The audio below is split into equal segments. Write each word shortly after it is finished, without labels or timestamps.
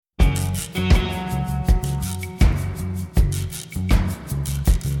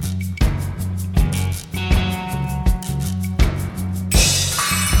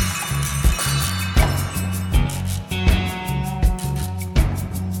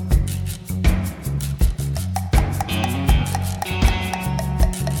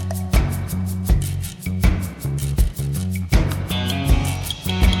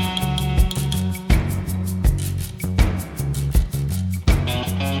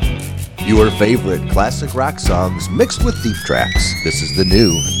Your favorite classic rock songs mixed with deep tracks. This is the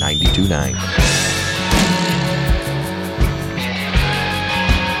new 92.9.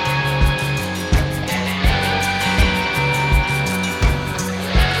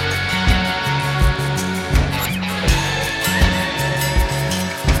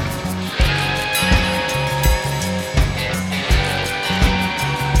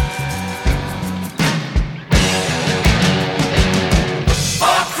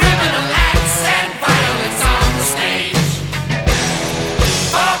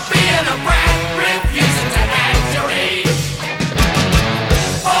 For being a brat.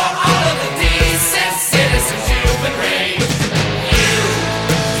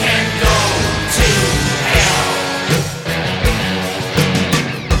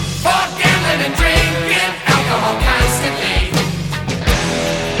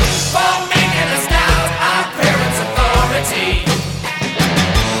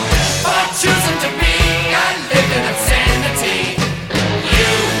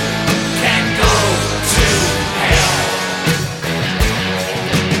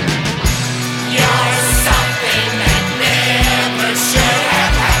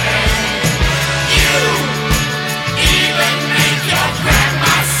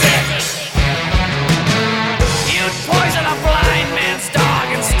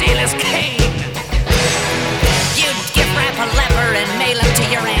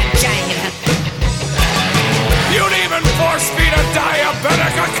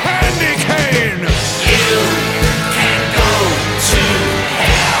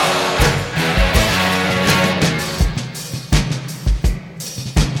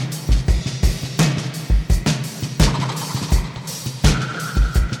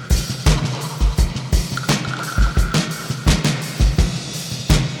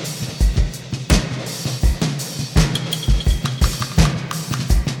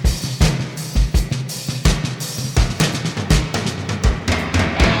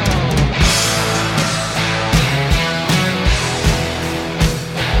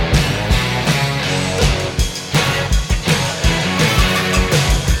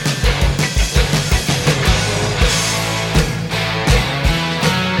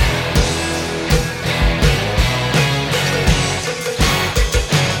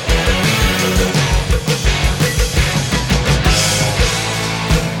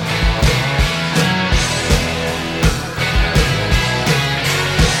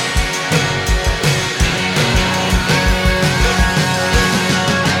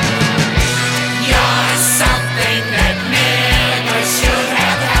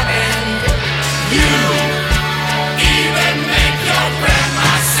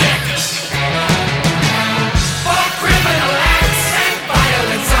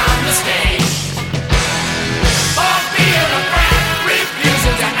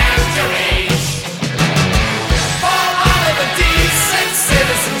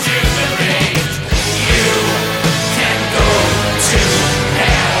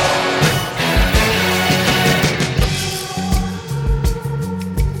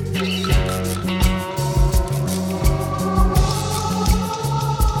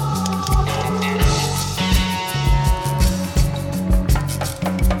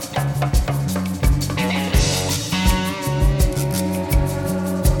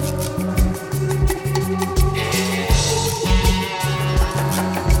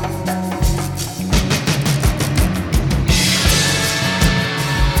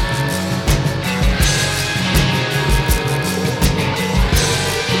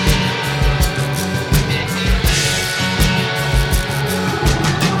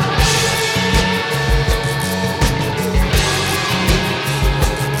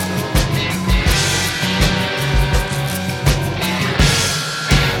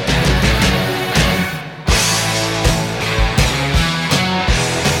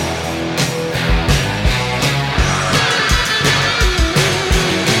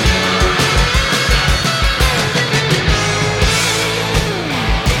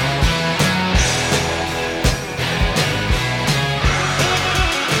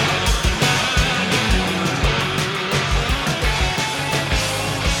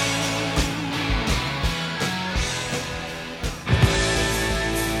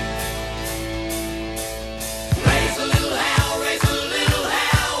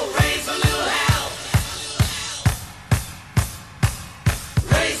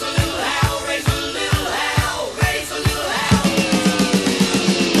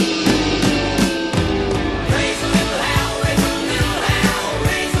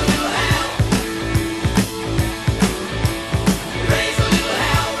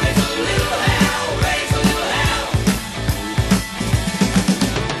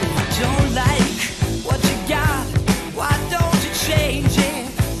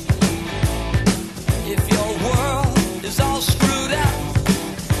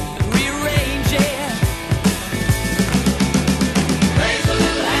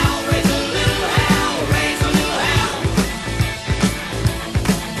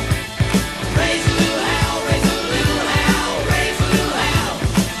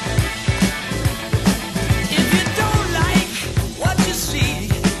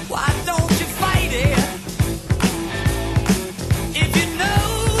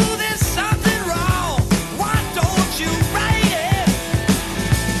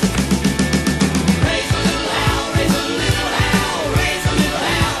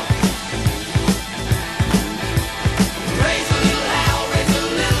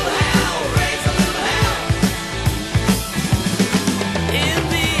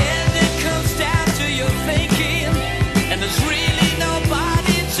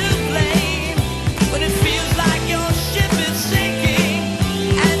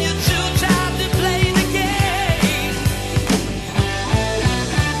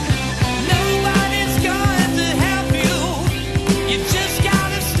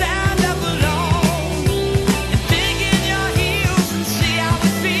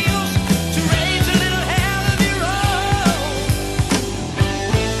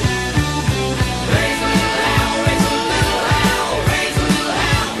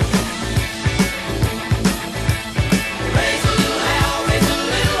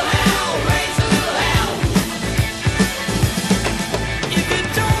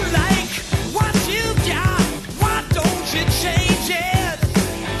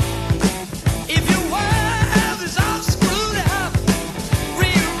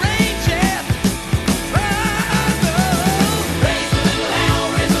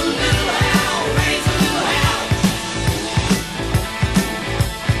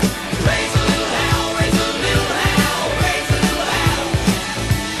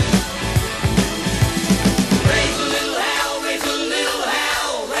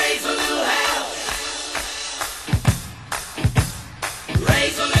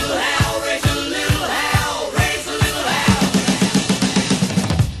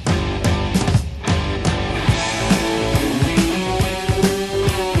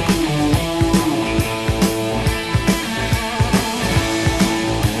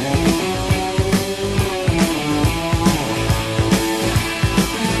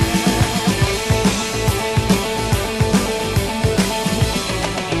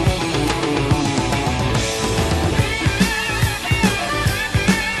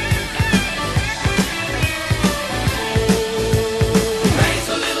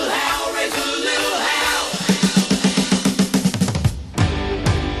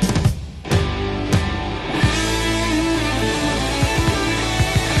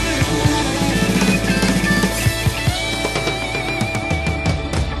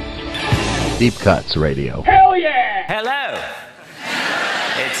 Deep Cuts Radio. Hell yeah! Hello.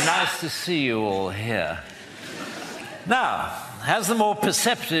 It's nice to see you all here. Now, as the more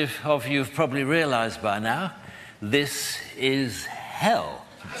perceptive of you have probably realized by now, this is hell.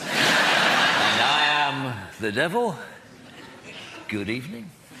 And I am the devil. Good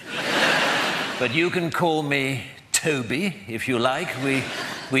evening. But you can call me Toby, if you like.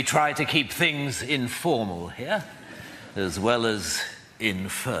 We try to keep things informal here, as well as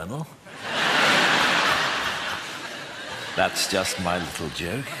infernal. That's just my little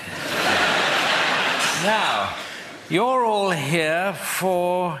joke. Now, you're all here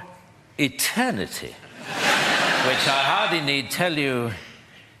for eternity, which I hardly need tell you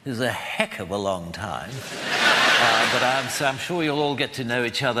is a heck of a long time. But I'm sure you'll all get to know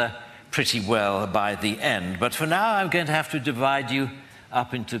each other pretty well by the end. But for now, I'm going to have to divide you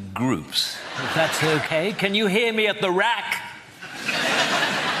up into groups, if that's okay. Can you hear me at the rack?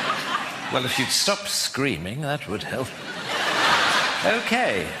 Well, if you'd stop screaming, that would help.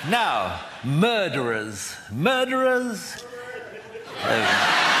 Okay, now, murderers. Murderers?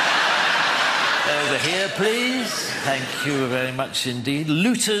 Over here, please. Thank you very much indeed.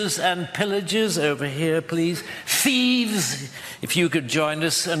 Looters and pillagers, over here, please. Thieves, if you could join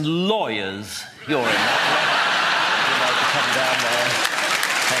us. And lawyers, you're in that one. You'd like to come down there.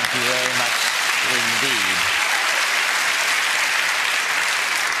 Thank you very much indeed.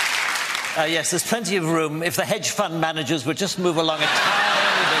 Yes, there's plenty of room. If the hedge fund managers would just move along a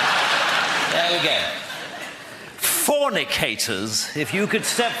tiny bit. There we go. Fornicators, if you could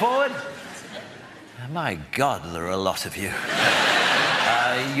step forward. My God, there are a lot of you.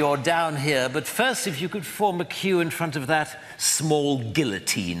 You're down here, but first, if you could form a queue in front of that small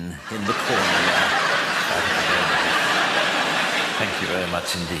guillotine in the corner there. Thank you very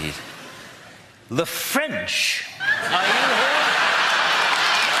much indeed. The French, are you here?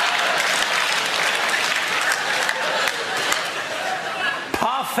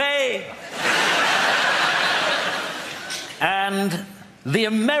 Parfait. And the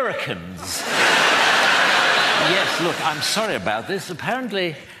Americans. Yes, look, I'm sorry about this.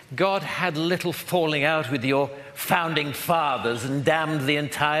 Apparently, God had little falling out with your founding fathers and damned the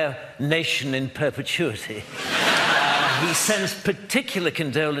entire nation in perpetuity. He sends particular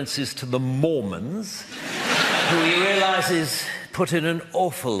condolences to the Mormons, who he realizes put in an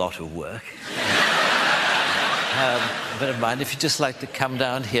awful lot of work. But never mind, if you'd just like to come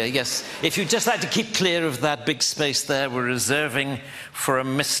down here. Yes, if you'd just like to keep clear of that big space there, we're reserving for a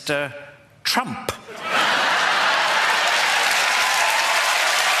Mr. Trump.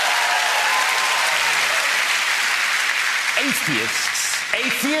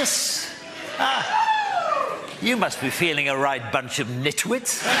 Atheists? Ah, you must be feeling a right bunch of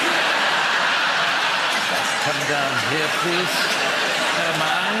nitwits. Let's come down here, please. Never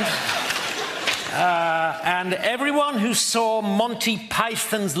mind. And everyone who saw Monty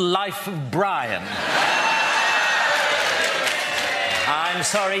Python's Life of Brian. I'm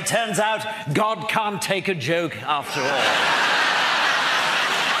sorry, turns out God can't take a joke after all.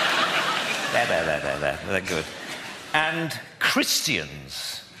 There. They're good. And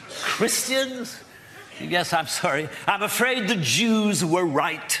Christians. Christians? Yes, I'm sorry. I'm afraid the Jews were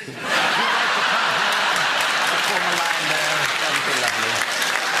right. If you'd like to come here, form a line there, that would be lovely.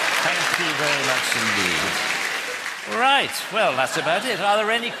 Thank you very much indeed. Right, well, that's about it. Are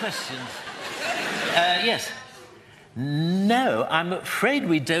there any questions? Yes. No, I'm afraid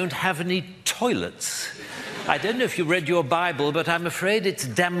we don't have any toilets. I don't know if you read your Bible, but I'm afraid it's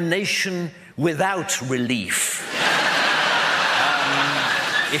damnation without relief.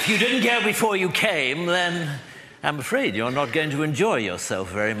 If you didn't go before you came, then I'm afraid you're not going to enjoy yourself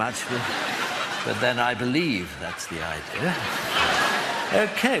very much. But then I believe that's the idea.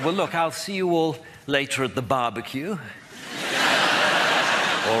 Okay, well, look, I'll see you all later at the barbecue.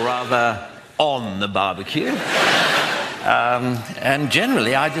 Or rather, on the barbecue. And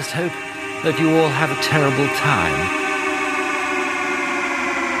generally, I just hope that you all have a terrible time.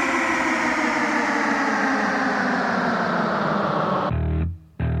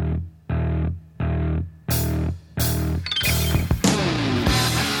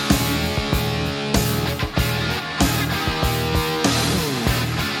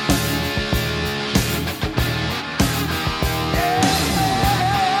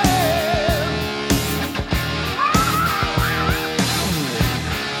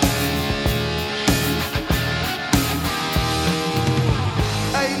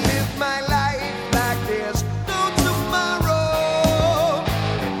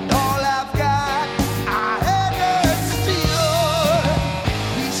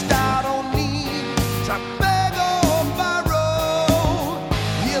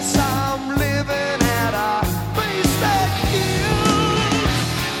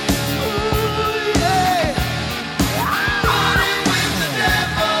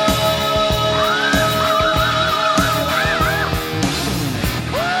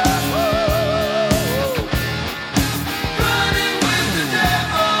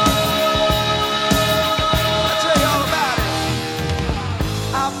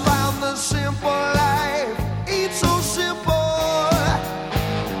 a simple life ain't so simple.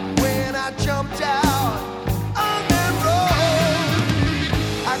 When I jumped out on that road,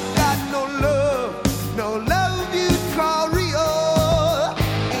 I got no love you'd call real.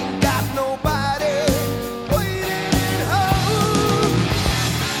 Ain't got nobody waiting at home.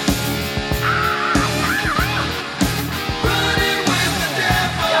 Running with the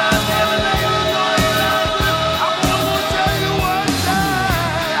devil. I'm gonna tell you one time.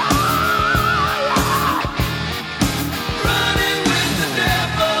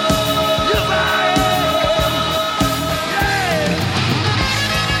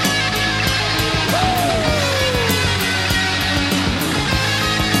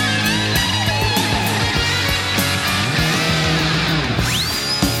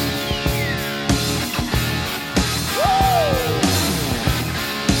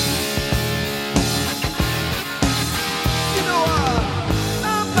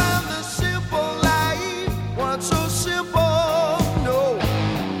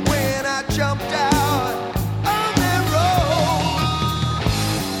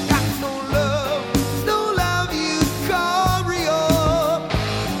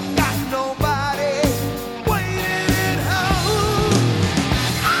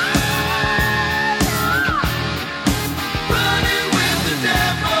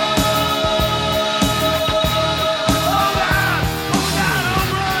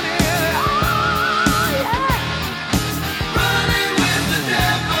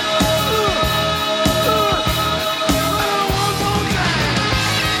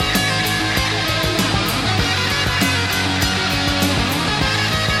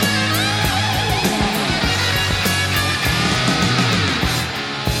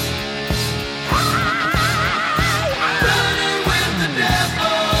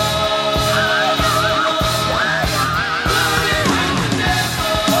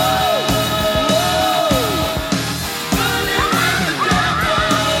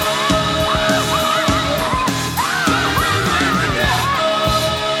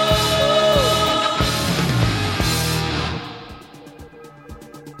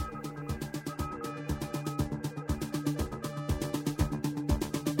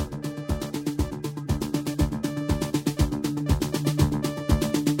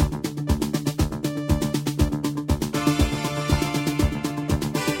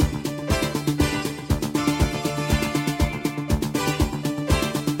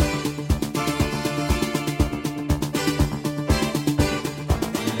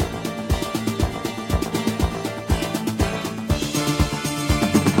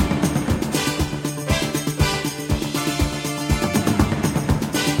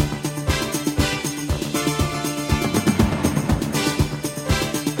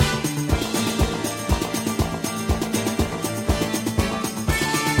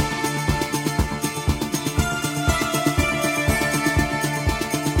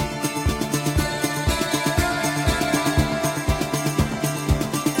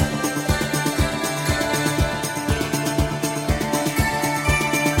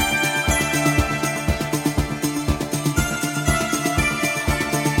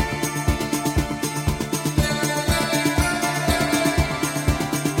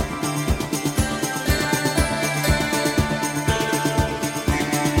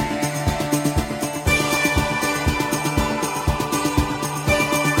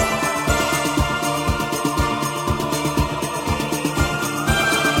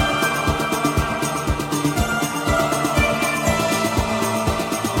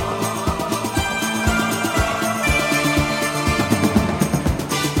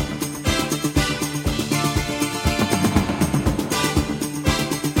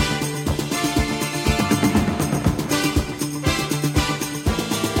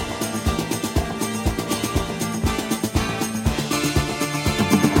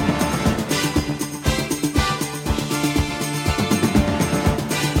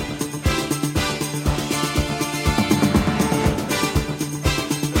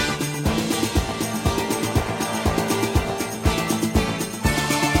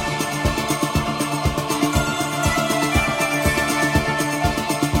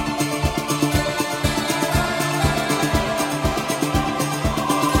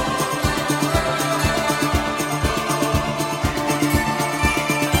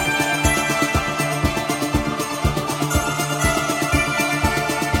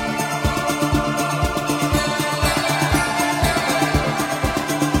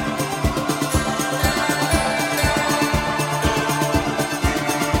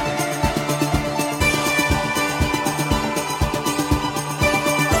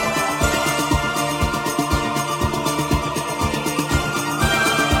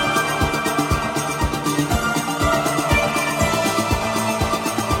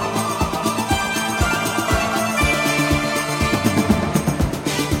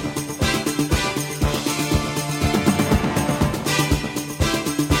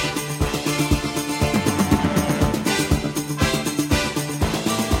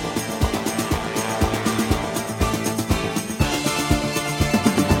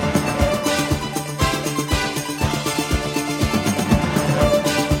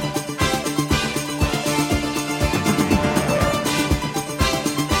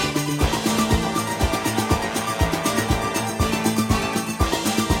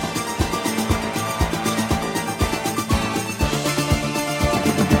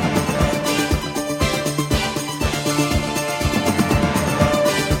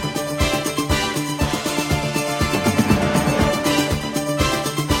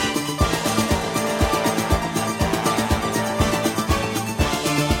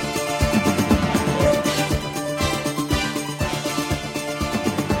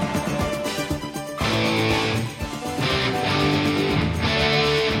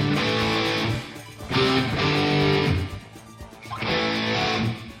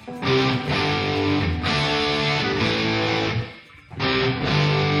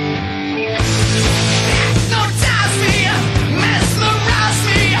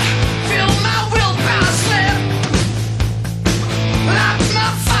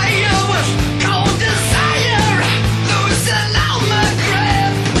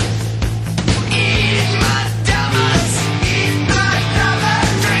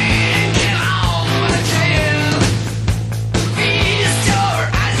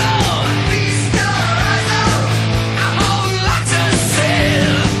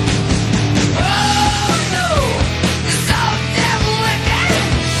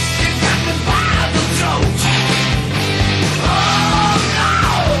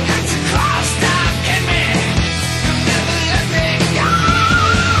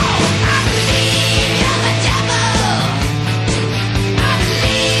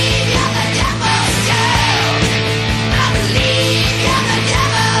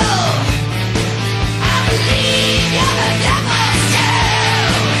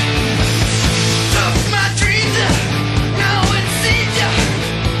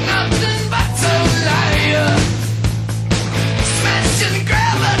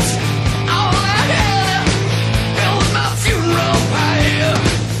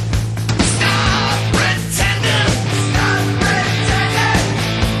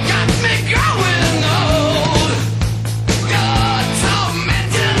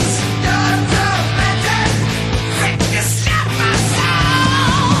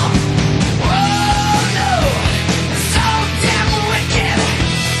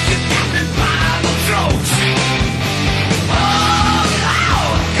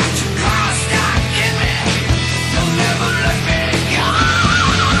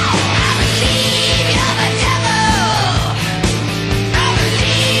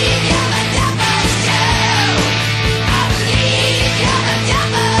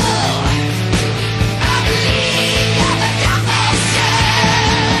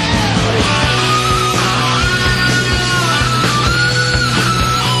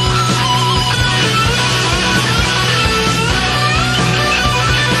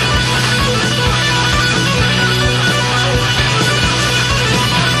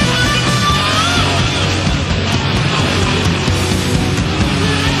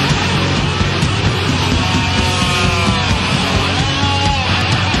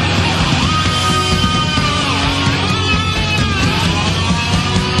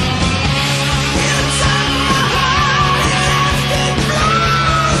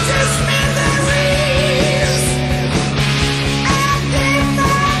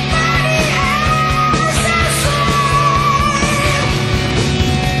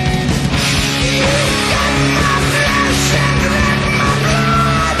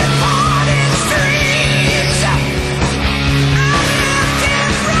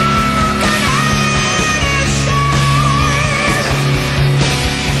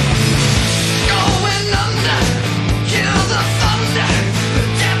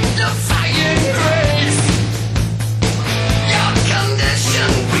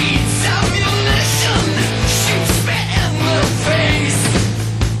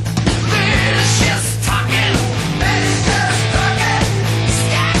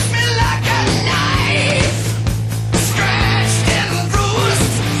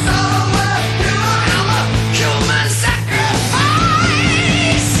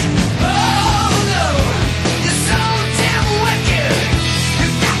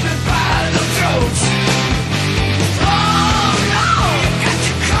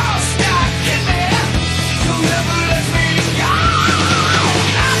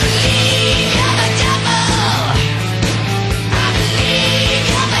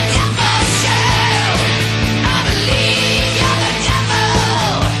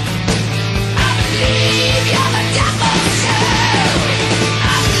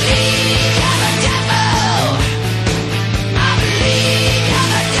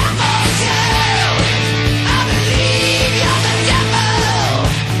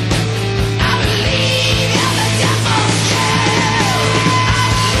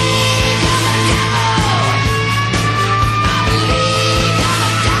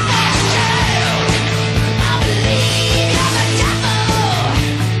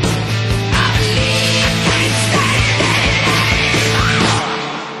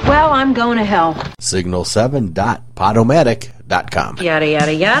 going to hell. Signal7.podomatic.com. Yada,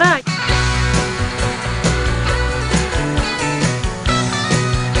 yada, yada.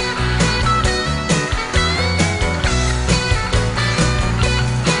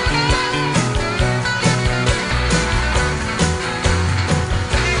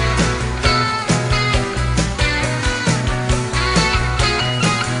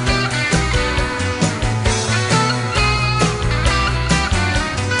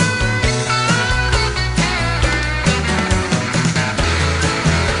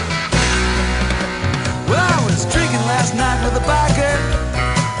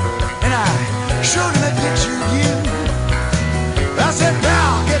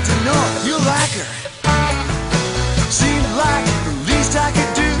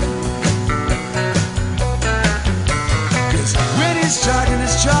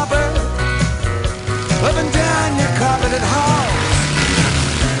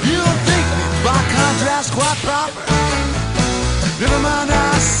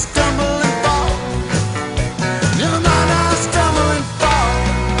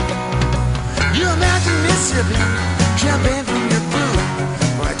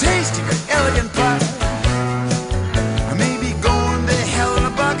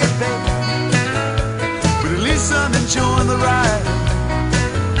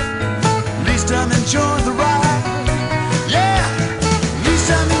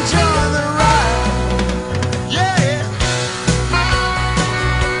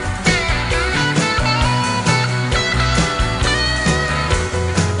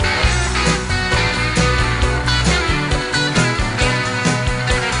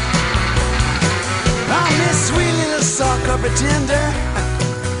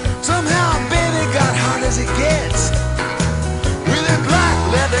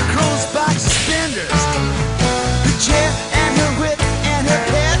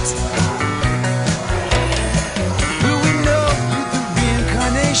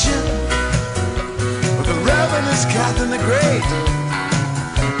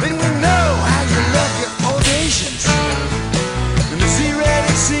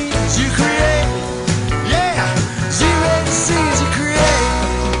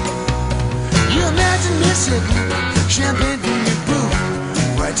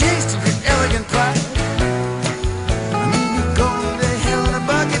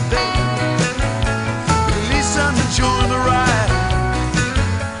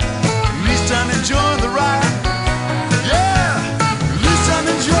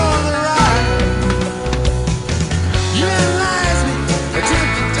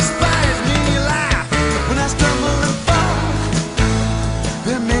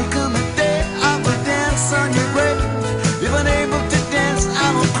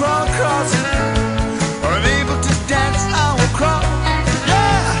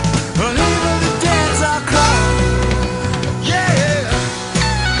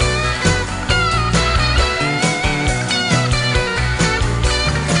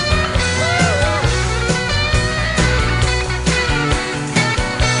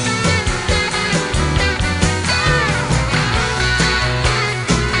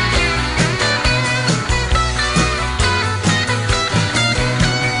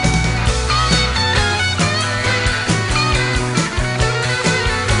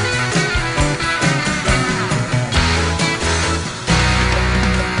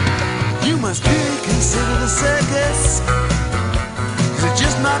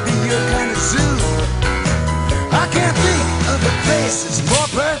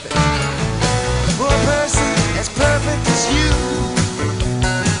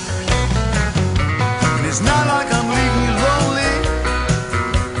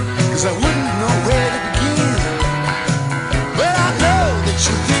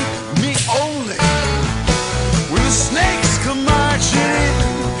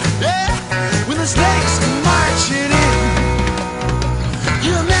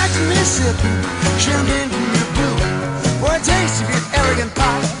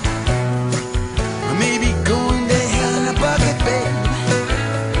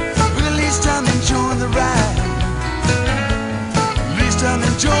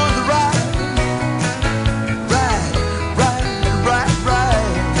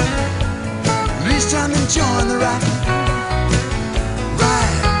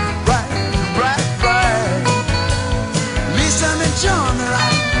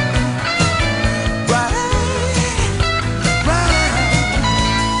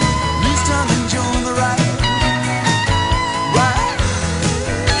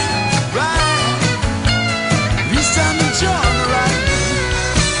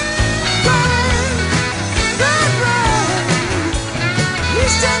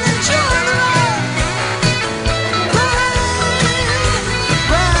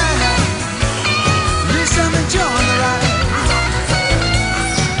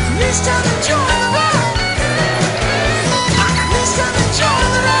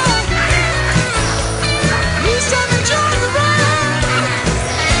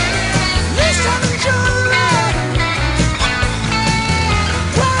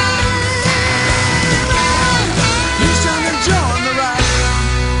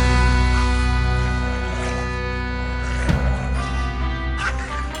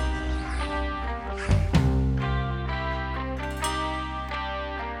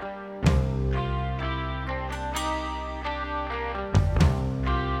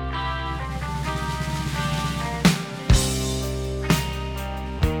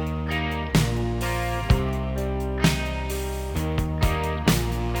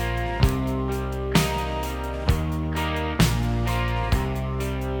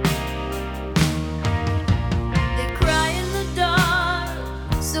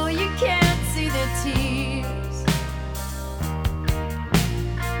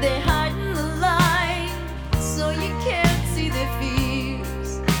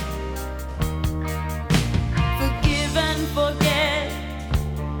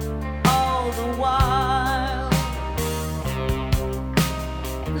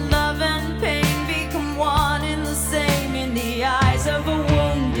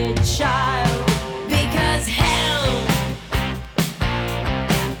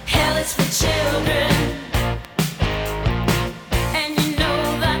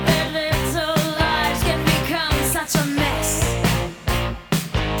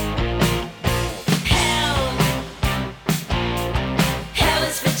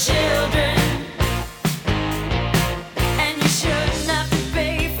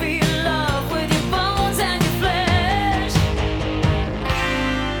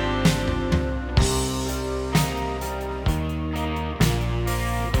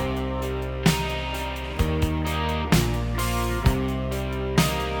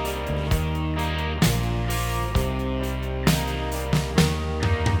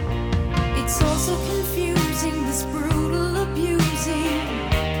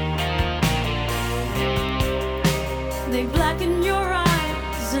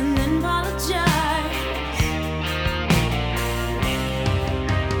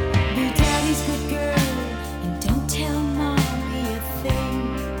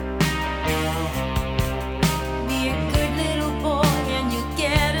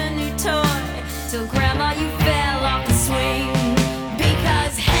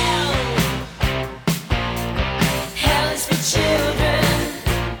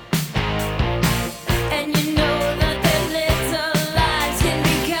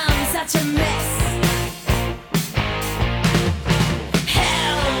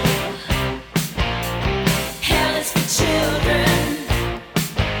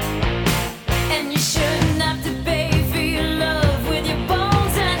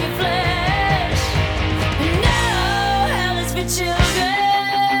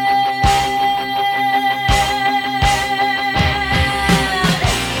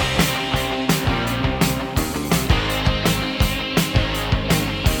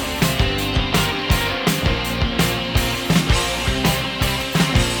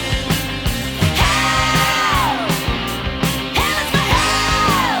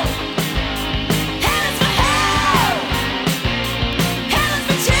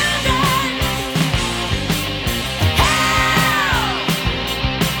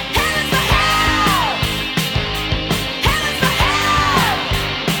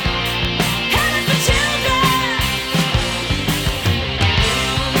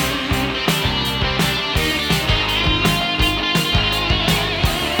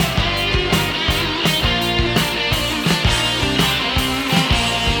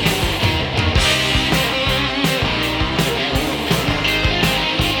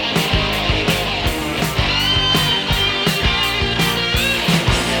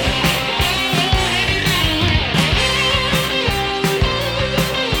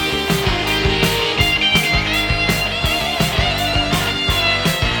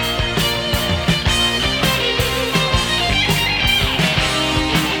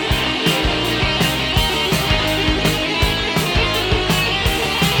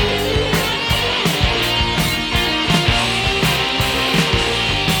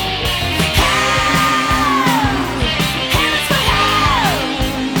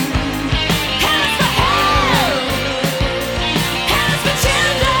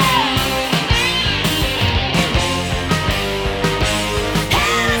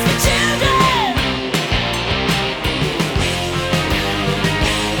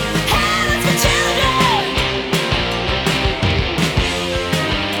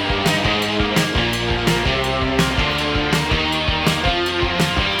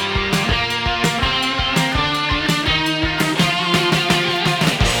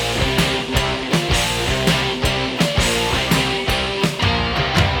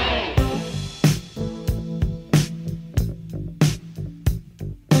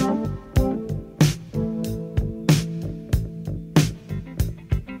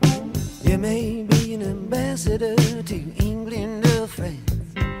 ambassador to England or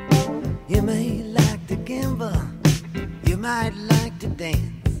France. You may like to gamble, you might like to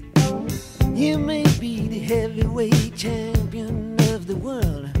dance. You may be the heavyweight champion of the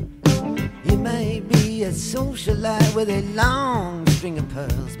world. You may be a socialite with a long string of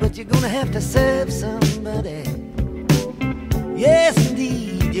pearls, but you're gonna have to serve somebody. Yes,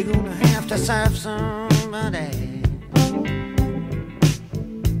 indeed, you're gonna have to serve somebody.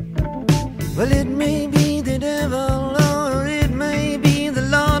 Well, it may be the devil or it may be the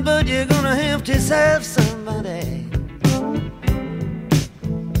Lord, but you're gonna have to serve somebody.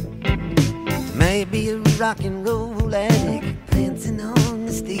 Maybe a rock and roll addict dancing on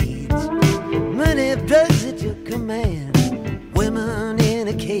the stage, money, drugs at your command, women in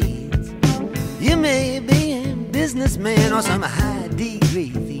a cage. You may be a businessman or some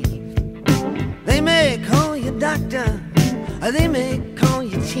high-degree thief. They may call you doctor, or they may call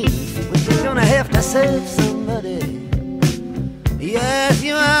you chief, but you're gonna have to serve somebody. Yes,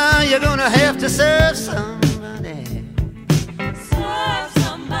 you are. You're gonna have to serve somebody. Serve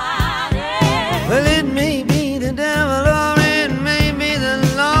somebody. Well, it may be the devil or it may be the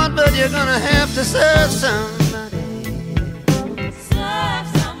Lord, but you're gonna have to serve somebody. Serve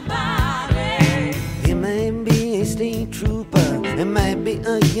somebody. You may be a state trooper, it might be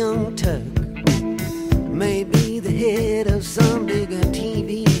a young Turk, maybe the head of some bigger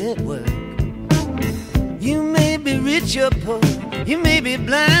TV network. You may be rich or poor, you may be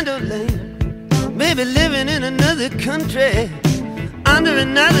blind or lame, maybe living in another country under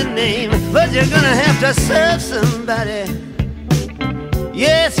another name, but you're gonna have to serve somebody.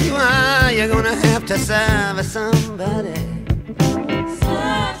 Yes, you are. You're gonna have to serve somebody.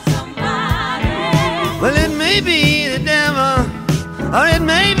 Serve somebody. Well, it may be the devil or it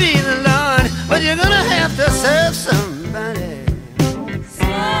may be the Lord, but you're gonna have to serve somebody.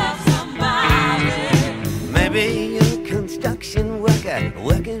 Serve somebody. Maybe a construction worker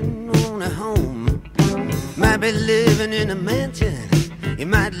working on a home, might be living in a mansion, you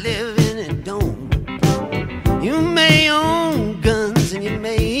might live in a dome. You may own guns and you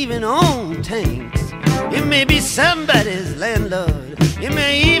may even own tanks. You may be somebody's landlord, you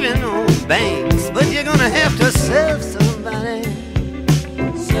may even own banks, but you're gonna have to serve somebody.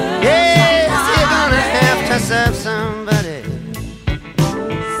 Serve Yes, somebody. you're gonna have to serve somebody.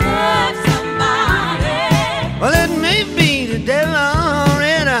 Serve somebody. Well, it may be the devil or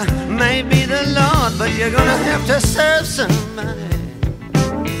it may be the Lord, but you're gonna have to serve somebody.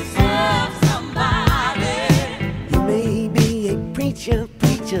 Serve somebody. You may be a preacher,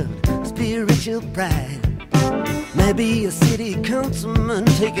 spiritual pride. Maybe a city councilman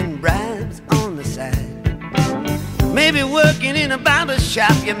taking bribes on the side. Maybe working in a barber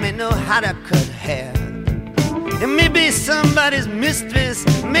shop, you may know how to cut hair. It may be somebody's mistress,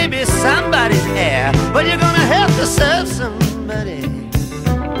 maybe somebody's heir, but you're gonna have to serve somebody.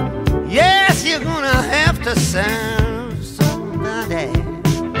 Yes, you're gonna have to serve somebody.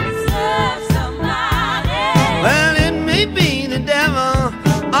 Serve somebody. Well, it may be the devil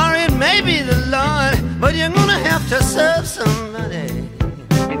or it may be the Lord, but you're gonna have to serve somebody.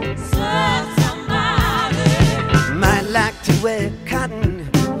 Serve somebody. Might like to wear cotton,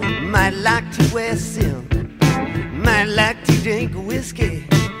 might like to wear silk, might like to drink whiskey,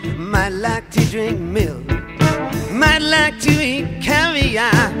 might like to drink milk, might like to eat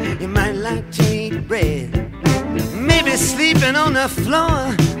caviar, you might like to eat bread. Maybe sleeping on the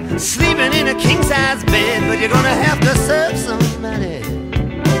floor, sleeping in a king-size bed, but you're gonna have to serve somebody.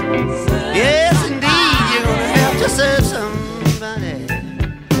 Yes, indeed, you're gonna have to serve somebody.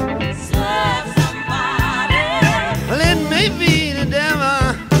 Serve somebody. Well, it may be the devil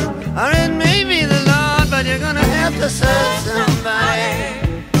or it may be the Lord, but you're gonna have to serve somebody.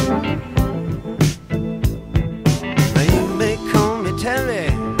 Now, you may call me Terry,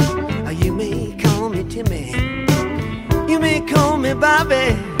 or you may call me Timmy. You may call me Bobby,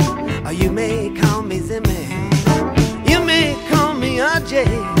 or you may call me Zimmy. You may call me RJ,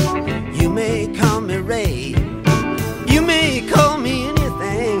 you may call me Ray. You may call me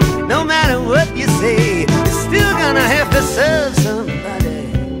anything, no matter what you say, you're still gonna have to serve somebody.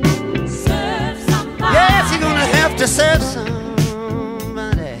 Serve somebody. Yes, you're gonna have to serve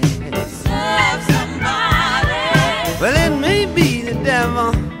somebody. Serve somebody. Well, it may be the devil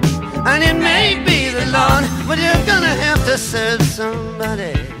and it may be the Lord, but you're gonna have to serve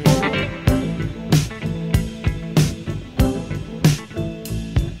somebody.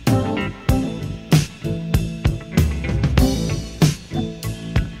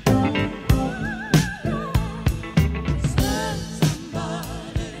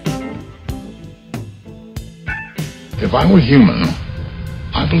 If I were human,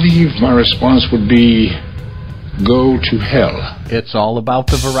 I believe my response would be go to hell. It's all about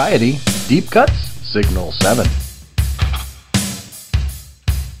the variety. Deep Cuts, Signal 7.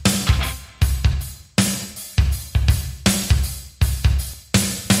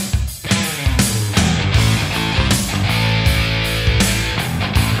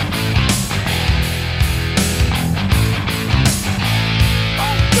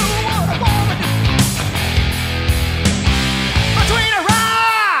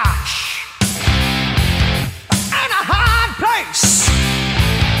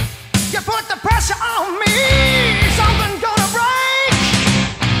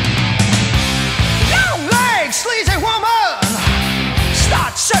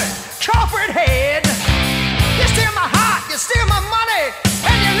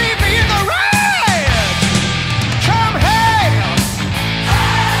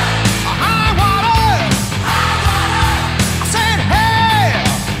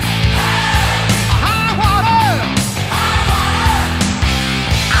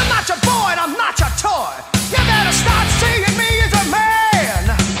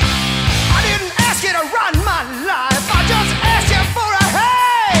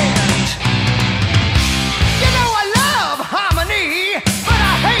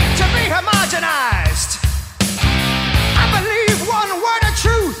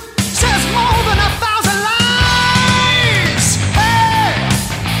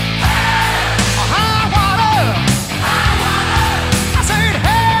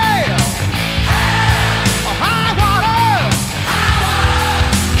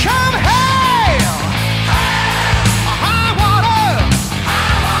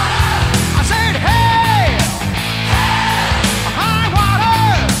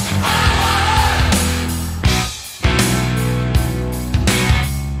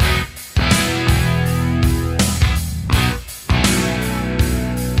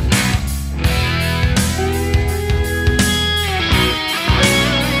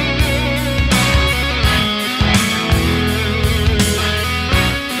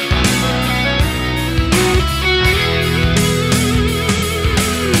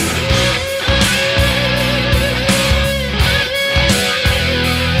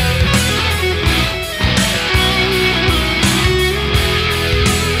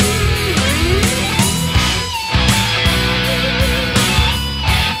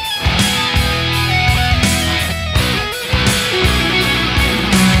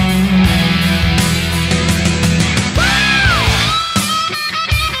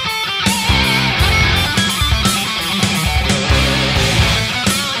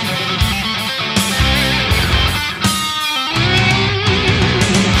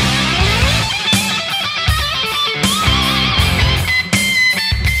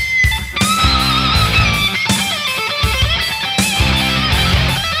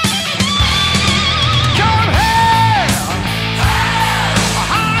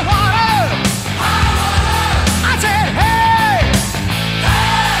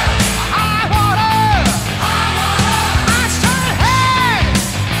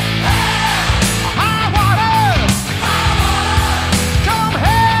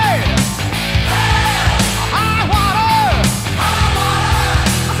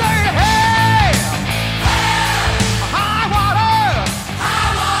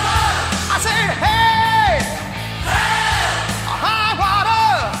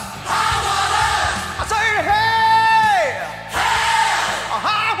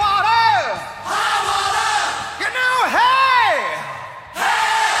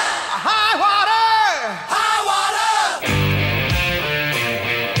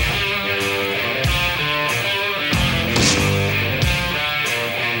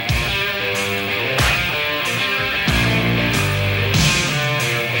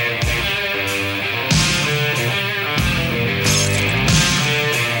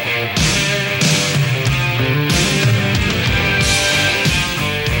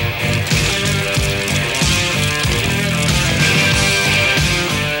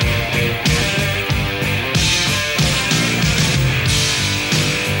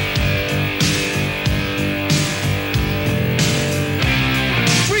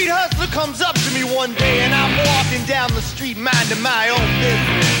 one day and I'm walking down the street minding my own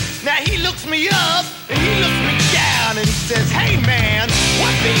business. Now he looks me up and he looks me down and he says, hey man,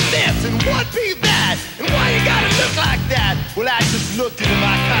 what be this and what be that? And why you gotta look like that? Well, I just looked at him,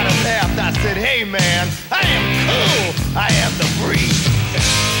 I kind of laughed. I said, hey man, I am cool, I am the breed.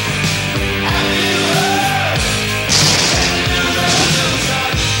 Have you heard?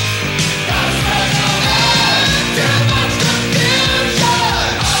 Too much confusion.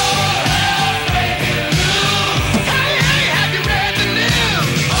 All hell's breaking loose. Hey, have you read the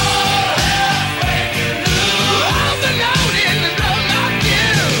news? All hell's breaking loose.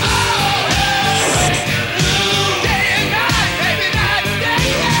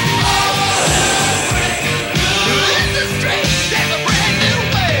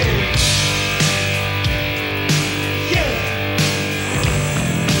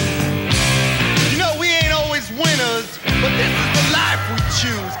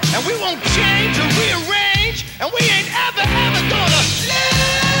 and we won't change or rearrange, and we ain't ever, ever gonna lose.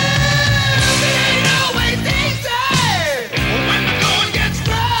 It ain't always easy when the going gets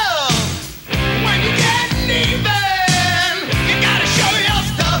rough. When you're getting even, you gotta show your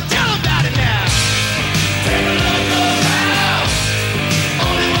stuff. Tell about it now. Take a look around.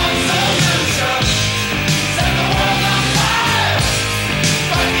 Only one solution. Set the world on fire.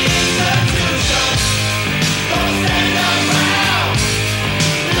 Fight the institution. Don't stand around.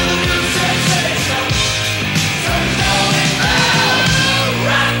 Feel the new sensation. Turn it going loud.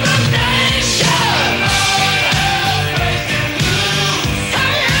 Rock the nation. All hell breaking loose.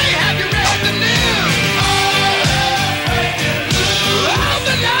 Hey, hey, have you read the news? All hell breaking loose.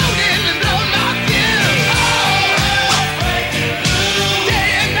 Overloading and blowing my fuse. All hell breaking loose. Day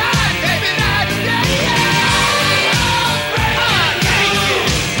and night, baby, night and day.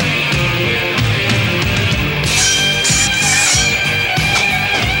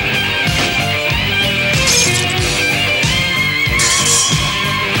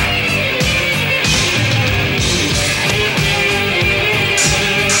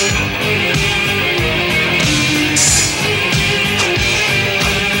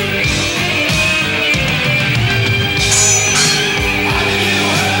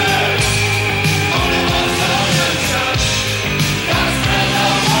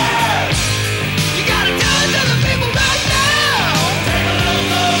 You gotta tell it to the people right now. Take a look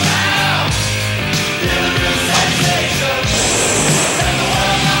around. Feel the new sensation. Set the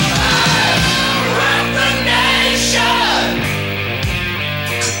world on fire. Rock the nation.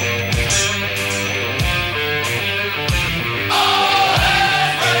 All hell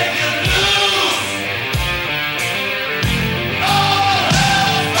breaking loose. All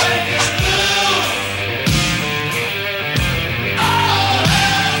hell breaking loose. All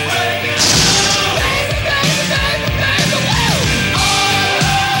hell breaking loose. Baby, baby, baby, baby, woo. All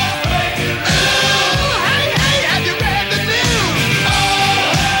hell breaking loose. Hey, hey, have you read the news?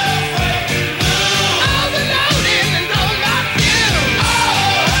 All hell breaking loose. Overloading and blowing my fuse.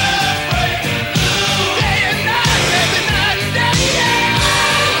 All hell breaking loose. Day and night, baby, night and day. Yeah.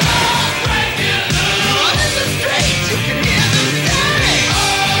 All breaking loose. In the streets, you can hear them say.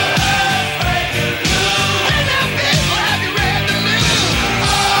 All hell breaking loose. Hey, now, people, have you read the news?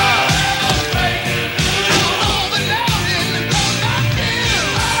 All hell breaking loose. Overloading and blowing my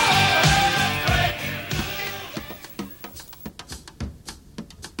fuse. All hell breaking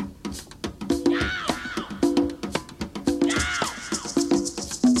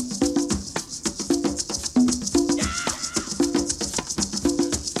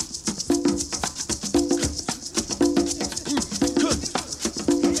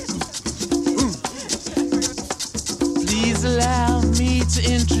Please allow me to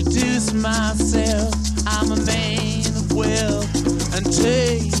introduce myself. I'm a man of wealth and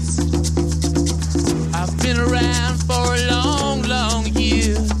taste. I've been around for a long, long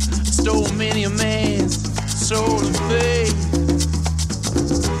year. Stole many a man's soul of faith.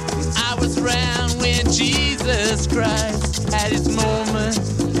 I was around when Jesus Christ had his moment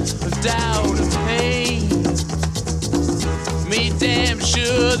of doubt and pain. Made damn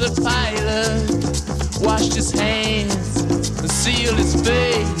sure the pilot washed his hands and sealed his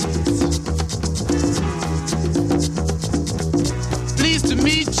face. Pleased to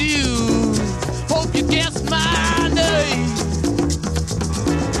meet you. Hope you guessed my name.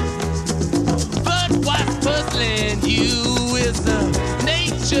 But what's puzzling you is the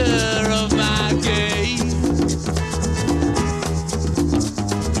nature of my game.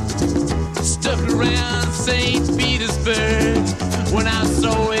 Stuck around St. Petersburg when I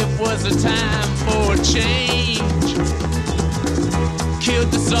saw it was a time for a change.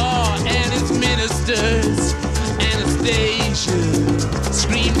 Killed the Tsar and his ministers. Anastasia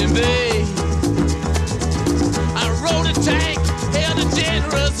screamed in vain. I rode a tank, held a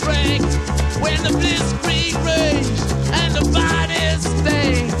generous rank when the blitzkrieg raged and the bodies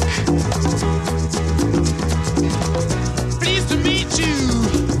stank. Pleased to meet you.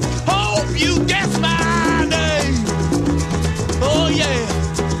 Hope you guess my name. Oh yeah.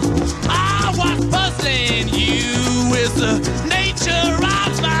 What's puzzling you is the nature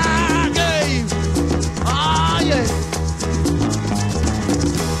of my game. Oh yeah.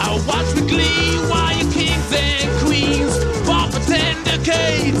 I watch with glee while your kings and queens fought for 10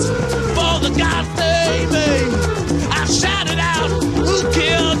 decades for the gods they made. I shouted out, who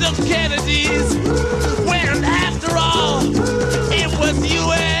killed the Kennedys? When after all, it was you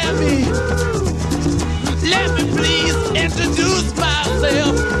and me. Let me please introduce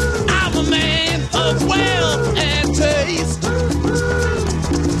myself. I'm a man of wealth and taste.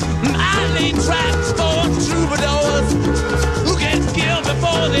 I lay traps for troubadours who get killed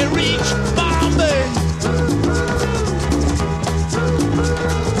before before they reach Bombay.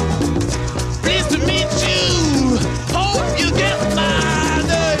 Pleased to meet you. Hope you get my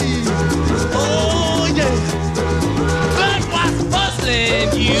name. Oh yeah. But what's puzzling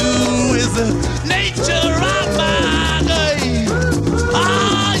you is the nature of my game.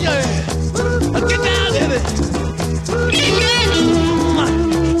 Ah yeah. Get down in it.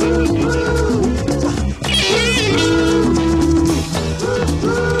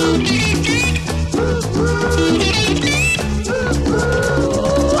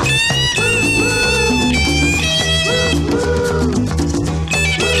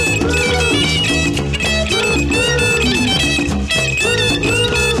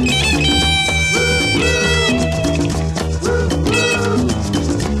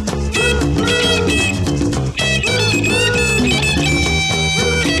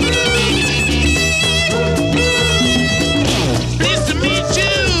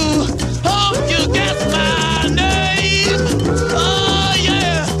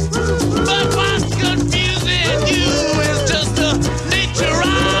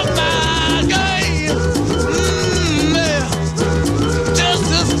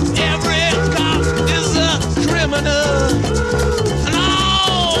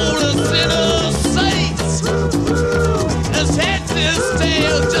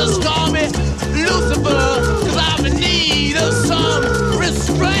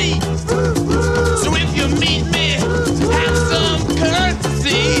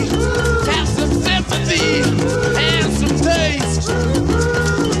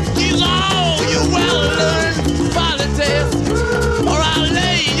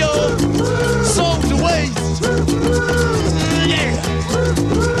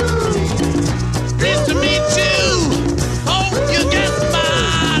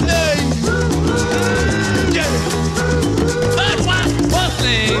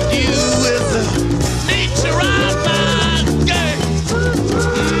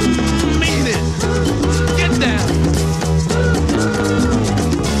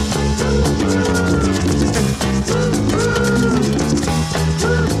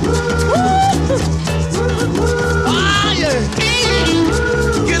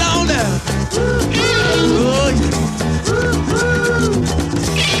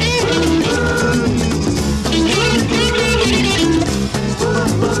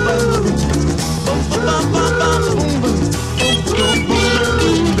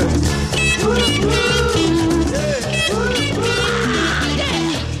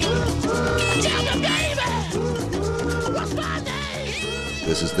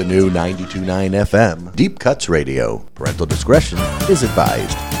 This is the new 92.9 FM Deep Cuts Radio. Parental discretion is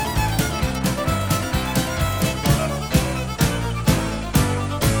advised.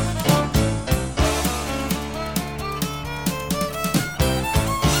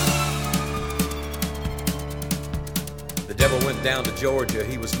 The devil went down to Georgia.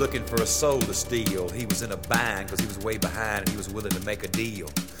 He was looking for a soul to steal. He was in a bind because he was way behind and he was willing to make a deal.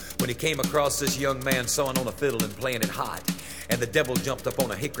 When he came across this young man sawing on a fiddle and playing it hot, and the devil jumped up on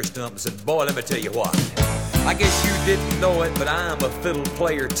a hickory stump and said, "Boy, let me tell you what. I guess you didn't know it, but I'm a fiddle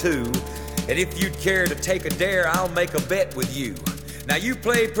player too. And if you'd care to take a dare, I'll make a bet with you. Now you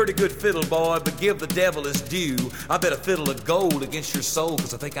played pretty good fiddle, boy, but give the devil his due. I bet a fiddle of gold against your soul,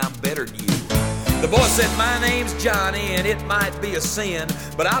 because I think I'm better than you." The boy said, "My name's Johnny, and it might be a sin,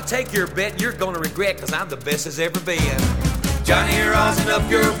 but I'll take your bet and you're gonna regret, because I'm the best as ever been. Johnny, rosin up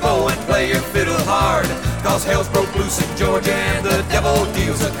your bow and play your fiddle hard, cause hell's broke loose in Georgia and the devil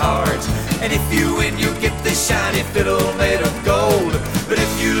deals the cards. And if you win, you get this shiny fiddle made of gold, but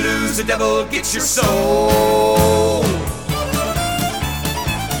if you lose, the devil gets your soul."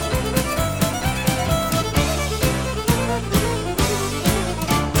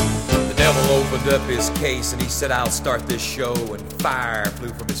 The devil opened up his case and he said, "I'll start this show," and fire flew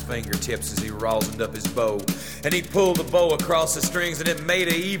from his fingertips as he rosined up his bow. And he pulled the bow across the strings and it made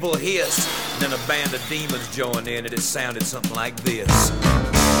an evil hiss. And then a band of demons joined in and it sounded something like this.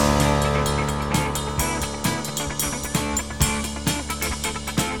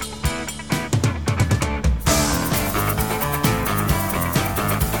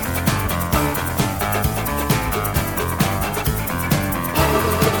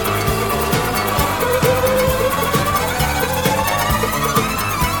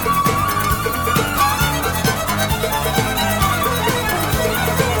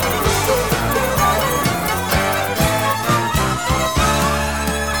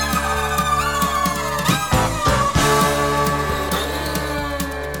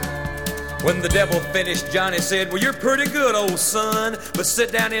 When the devil finished, Johnny said, "Well, you're pretty good, old son, but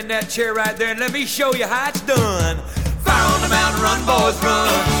sit down in that chair right there and let me show you how it's done. Fire on the mountain, run, boys,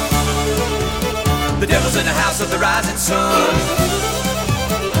 run. The devil's in the house of the rising sun.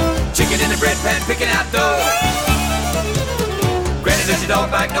 Chicken in the bread pan, picking out dough. Granny, does your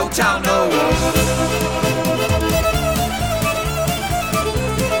dog bite? No child, no.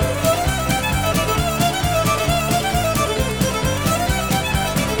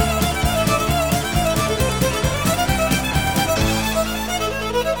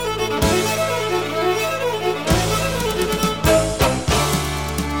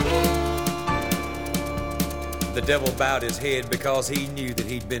 The devil bowed his head because he knew that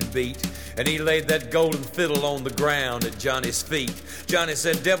he'd been beat, and he laid that golden fiddle on the ground at Johnny's feet. Johnny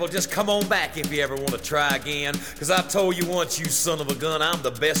said, devil, just come on back if you ever want to try again, 'cause I told you once, you son of a gun, I'm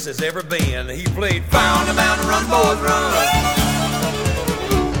the best there's ever been. He played Fire on the Mountain, run, boys, run.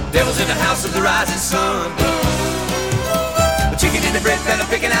 Devil's in the house of the rising sun. The chicken in the bread pan,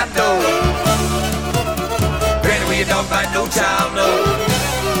 picking out dough. Granny, will your dog bite? No child, no.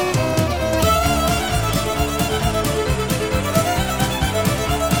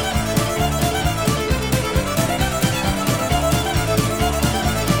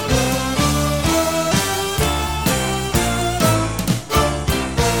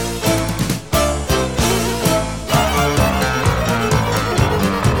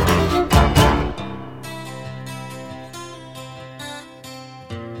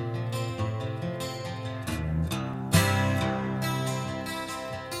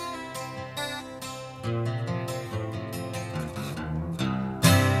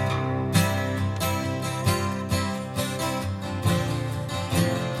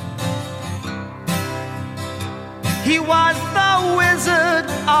 He was the wizard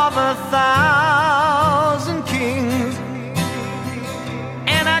of 1,000 kings,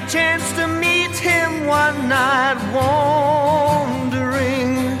 and I chanced to meet him one night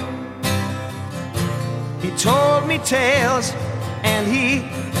wandering. He told me tales and he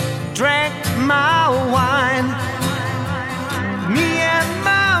drank my wine. Me and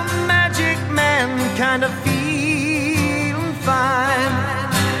my magic man kind of feeling fine.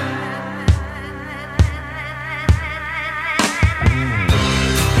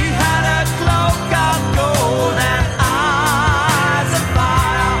 Cloak of gold and eyes of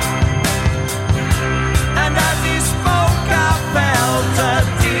fire, and as he spoke I felt a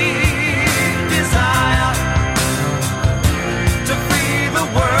deep desire to free the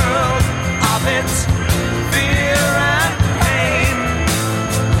world of its fear and pain,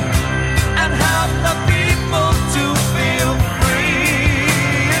 and help the people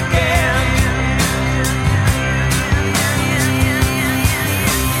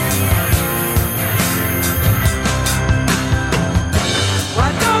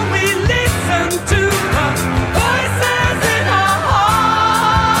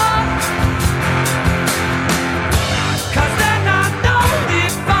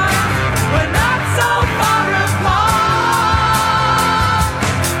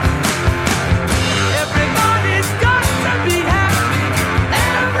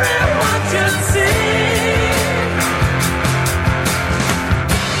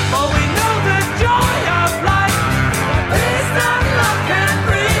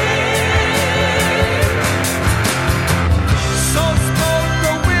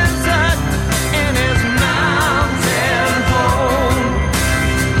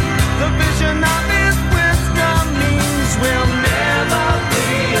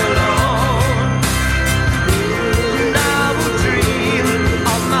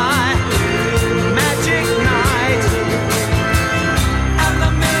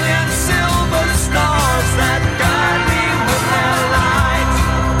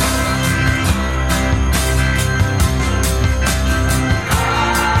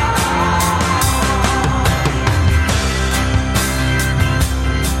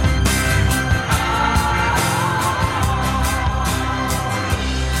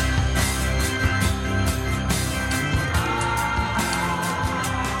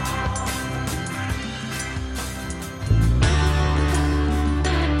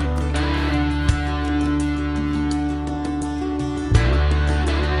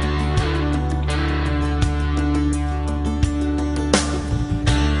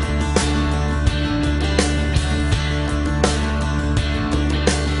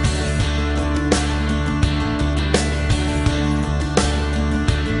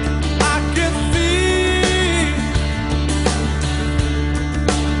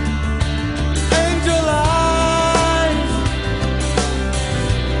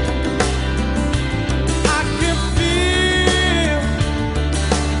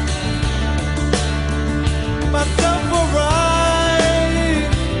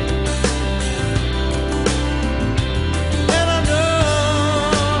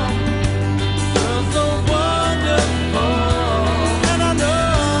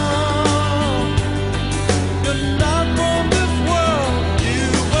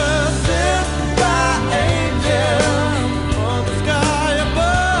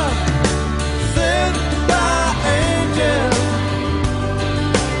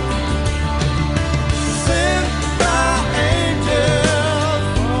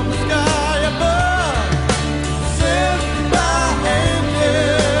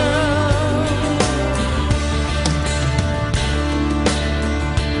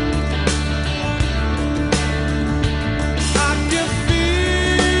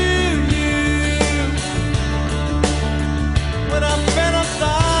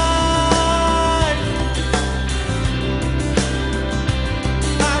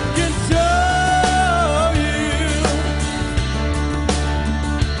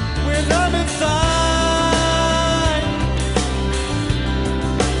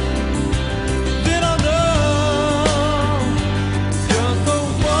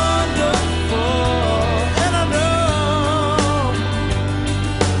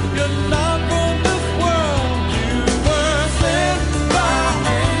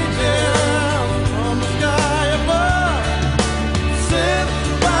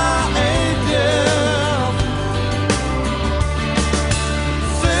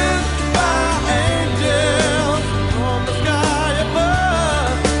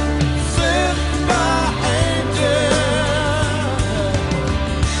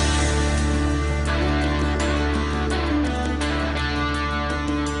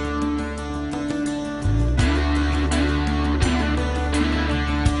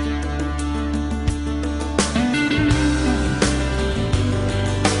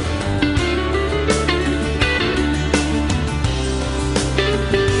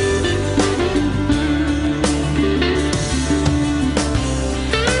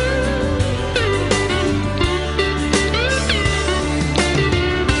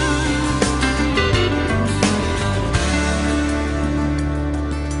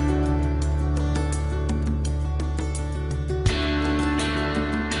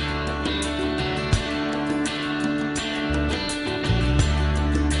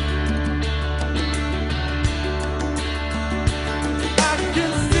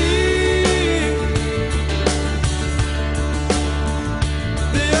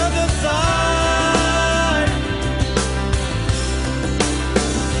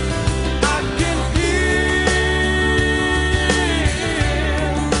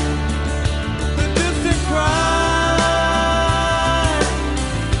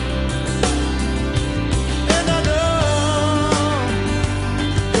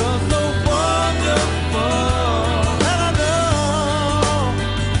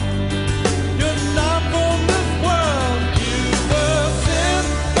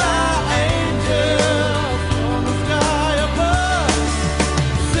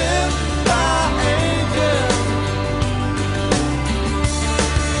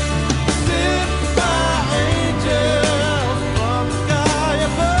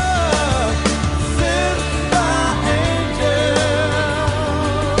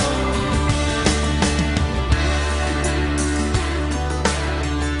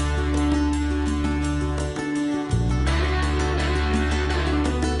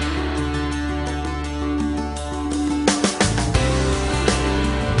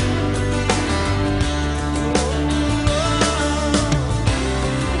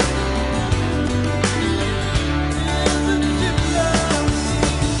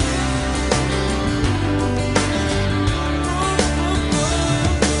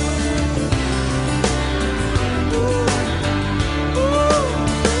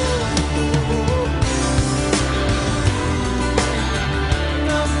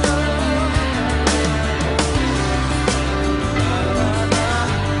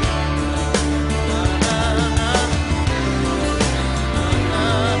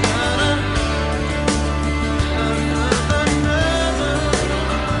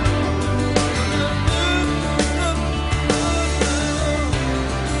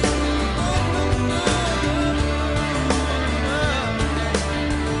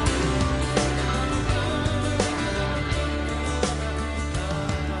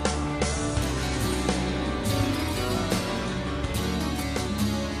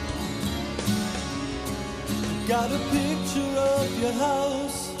got a picture of your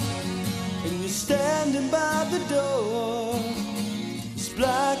house, and you're standing by the door. It's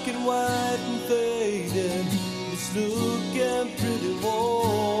black and white and faded, it's looking pretty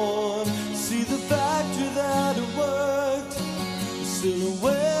worn. See the factory that it worked,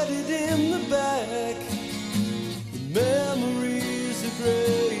 silhouetted in the back. The memories are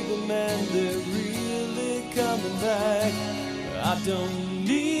gray, but man, they're really coming back. I don't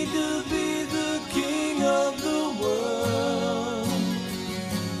need to be the king of the world,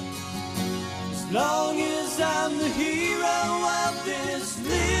 as long as I'm the hero of this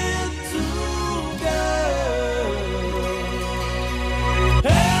little girl.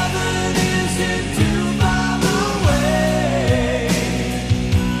 Heaven isn't too far away,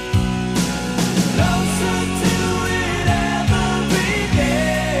 closer to it every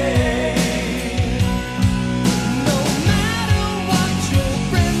day. No matter what your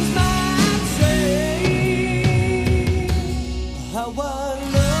friends might say, how I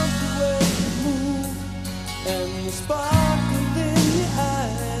love the way you move and the sparkle in your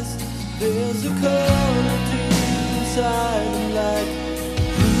eyes. There's a color deep inside and like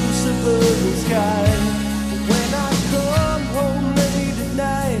blue suburban sky. When I come home late at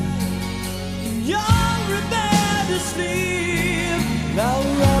night, you're in bed asleep, I'll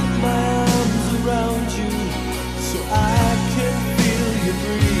wrap my arms around you so I can feel you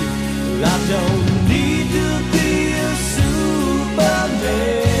breathe. I don't need to be a Superman,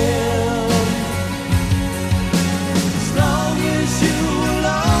 as long as you will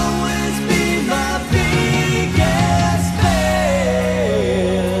always be my biggest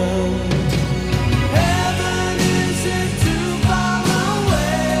fan. Heaven isn't too far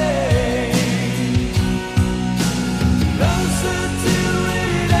away, closer to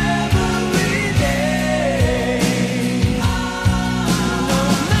it every day. No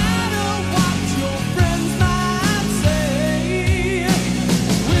matter what your friends might say,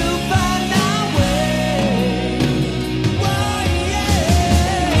 we'll find our way. Why,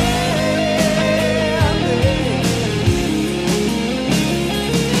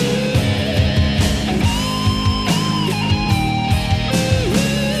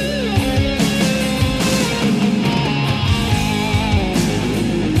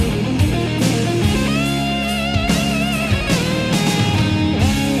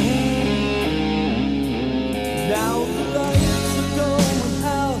 now the lights are going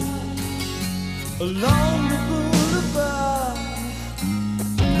out along the boulevard.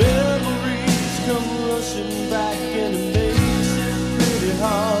 Memories come rushing back and it makes it pretty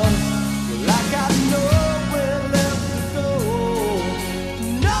hard. Well, I got nowhere left to go,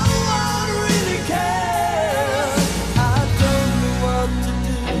 no one really cares. I don't know what to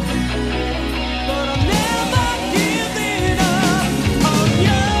do, but I'm never giving up on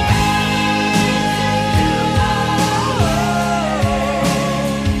you.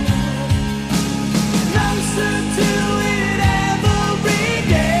 Closer to it every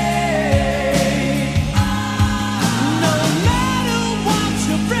day. No matter what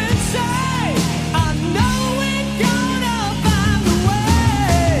your friends say, I know we're gonna find a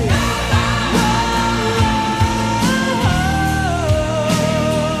way.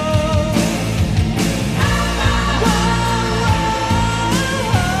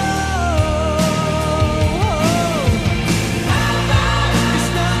 It's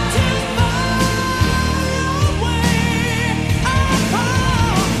not too far away.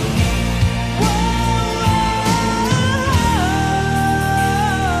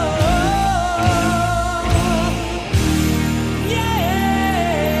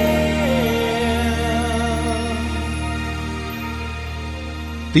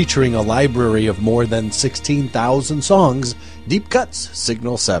 Featuring a library of more than 16,000 songs, Deep Cuts,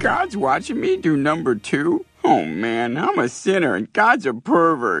 Signal 7. God's watching me do number 2? Oh man, I'm a sinner and God's a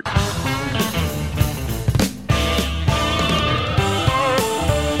pervert. They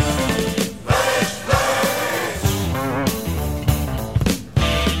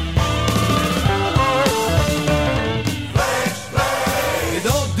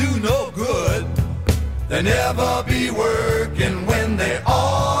don't do no good. They never be working when they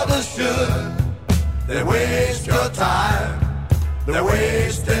oughta should. They waste your time, they're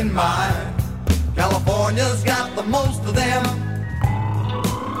wasting mine. California's got the most of them.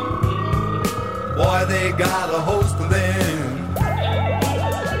 Boy, they got a host of them.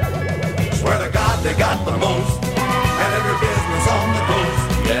 Swear to God they got the most, and every business on the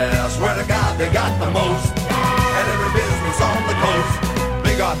coast. Yeah, swear to God they got the most, and every business on the coast.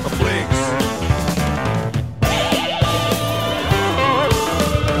 They got the flicks.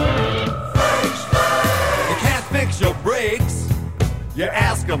 You can't fix your brakes. You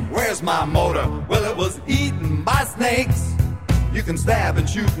ask them, where's my motor? Well, it was eating can buy snakes, you can stab and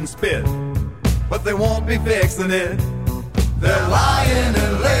shoot and spit, but they won't be fixing it. They're lying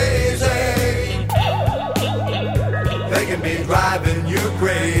and lazy. They can be driving you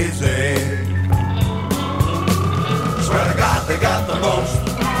crazy. Swear to God they got the most,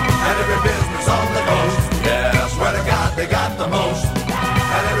 and every business on the coast. Yeah, swear to God they got the most,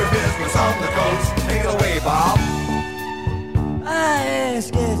 and every business on the coast. Take it away, Bob. I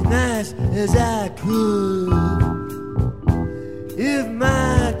asked as nice as I could if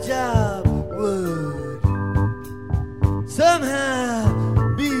my job would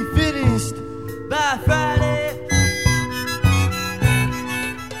somehow be finished by Friday.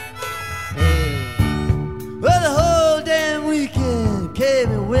 Well, the whole damn weekend came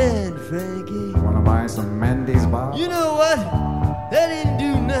and went, Frankie. Wanna buy some Mendy's, Bob? You know what? They didn't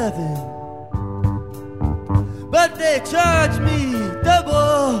do nothing, but they charged me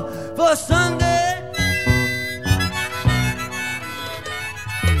double for Sunday.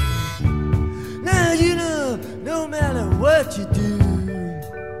 Now you know, no matter what you do,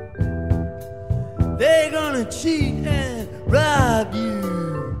 they're gonna cheat and rob you.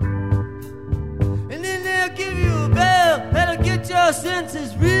 And then they'll give you a bell that'll get your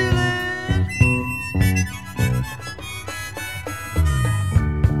senses reeling.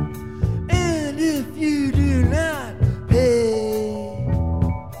 And if you do not pay,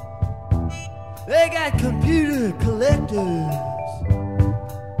 they got computer collectors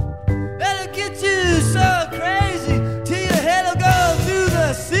that'll get you so crazy till your head'll go through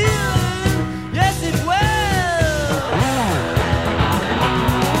the ceiling. Yes, it will.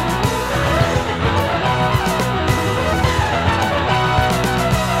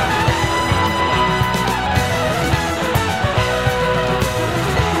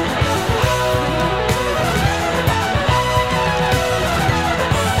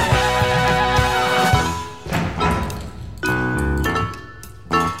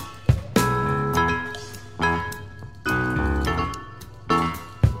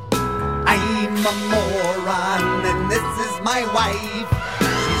 I'm a moron and this is my wife.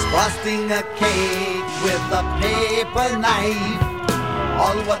 She's frosting a cake with a paper knife.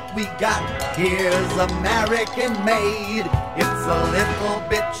 All what we got here's American made. It's a little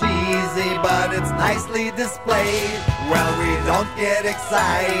bit cheesy, but it's nicely displayed. Well, we don't get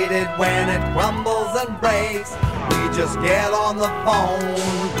excited when it crumbles and breaks. We just get on the phone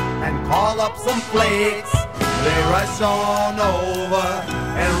and call up some flakes. They rush on over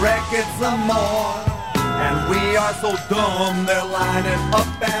and wreck it some more. And we are so dumb, they're lining up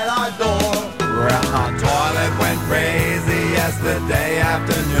at our door. Well, our toilet went crazy yesterday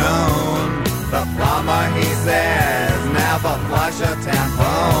afternoon. The plumber, he says, never flush a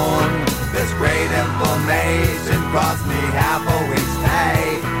tampon. This great inflammation cost me half a week's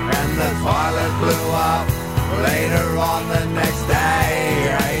pay. And the toilet blew up later on the next day.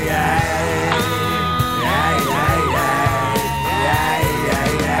 Yeah, yeah.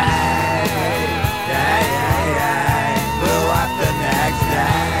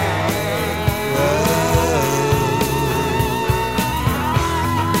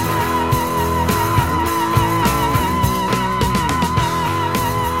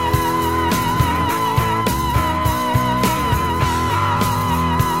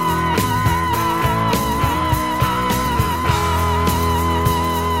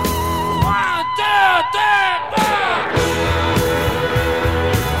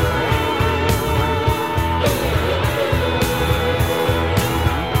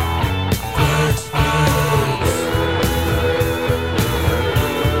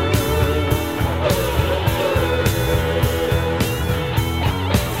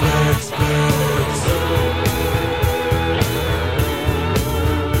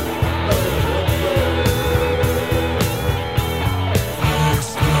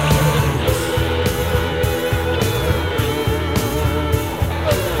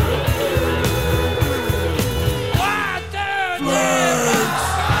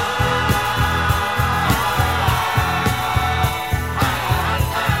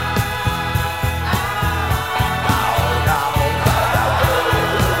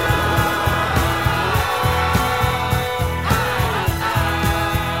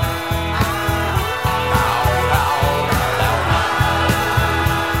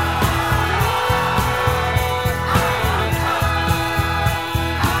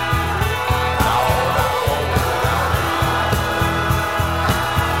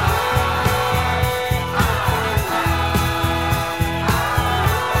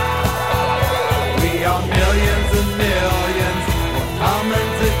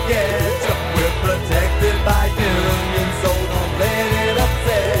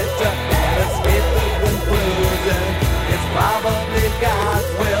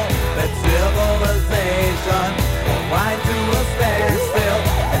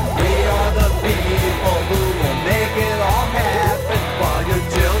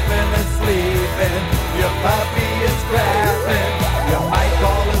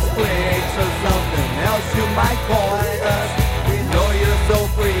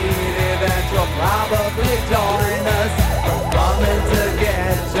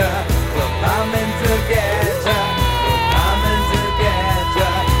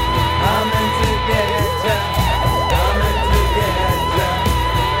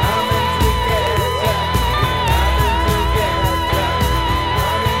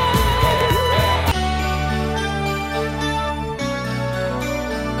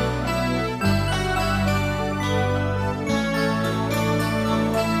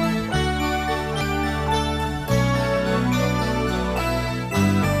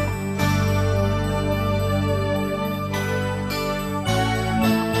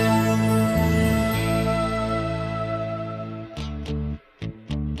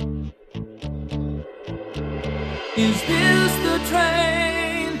 Is this the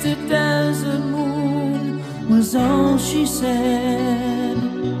train to Desert Moon? Was all she said.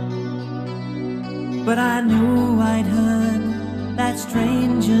 But I knew I'd heard that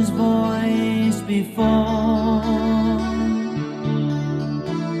stranger's voice before.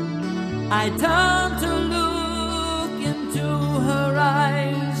 I turned to look into her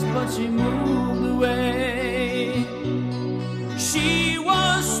eyes, but she moved away. She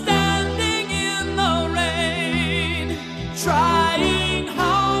was standing in the rain, trying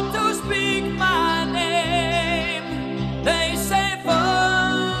hard to speak my name. They say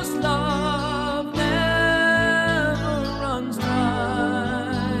first love never runs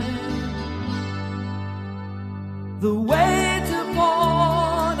dry. The weight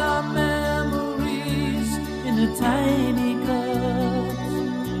upon our memories in a tiny cups.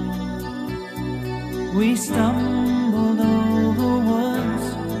 We stumbled over words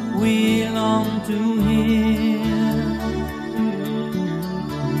we long to hear.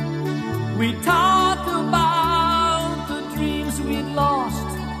 We talked about the dreams we'd lost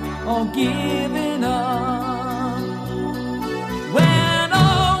or given up. When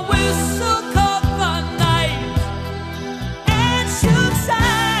a whistle cut the night and shook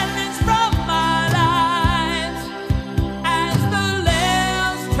silence from my life, as the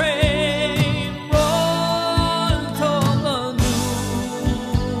last train rolled toward the noon.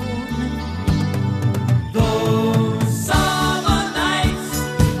 Those summer nights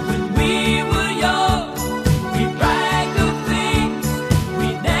when we were young, we bragged of things we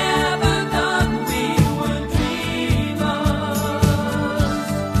never done before.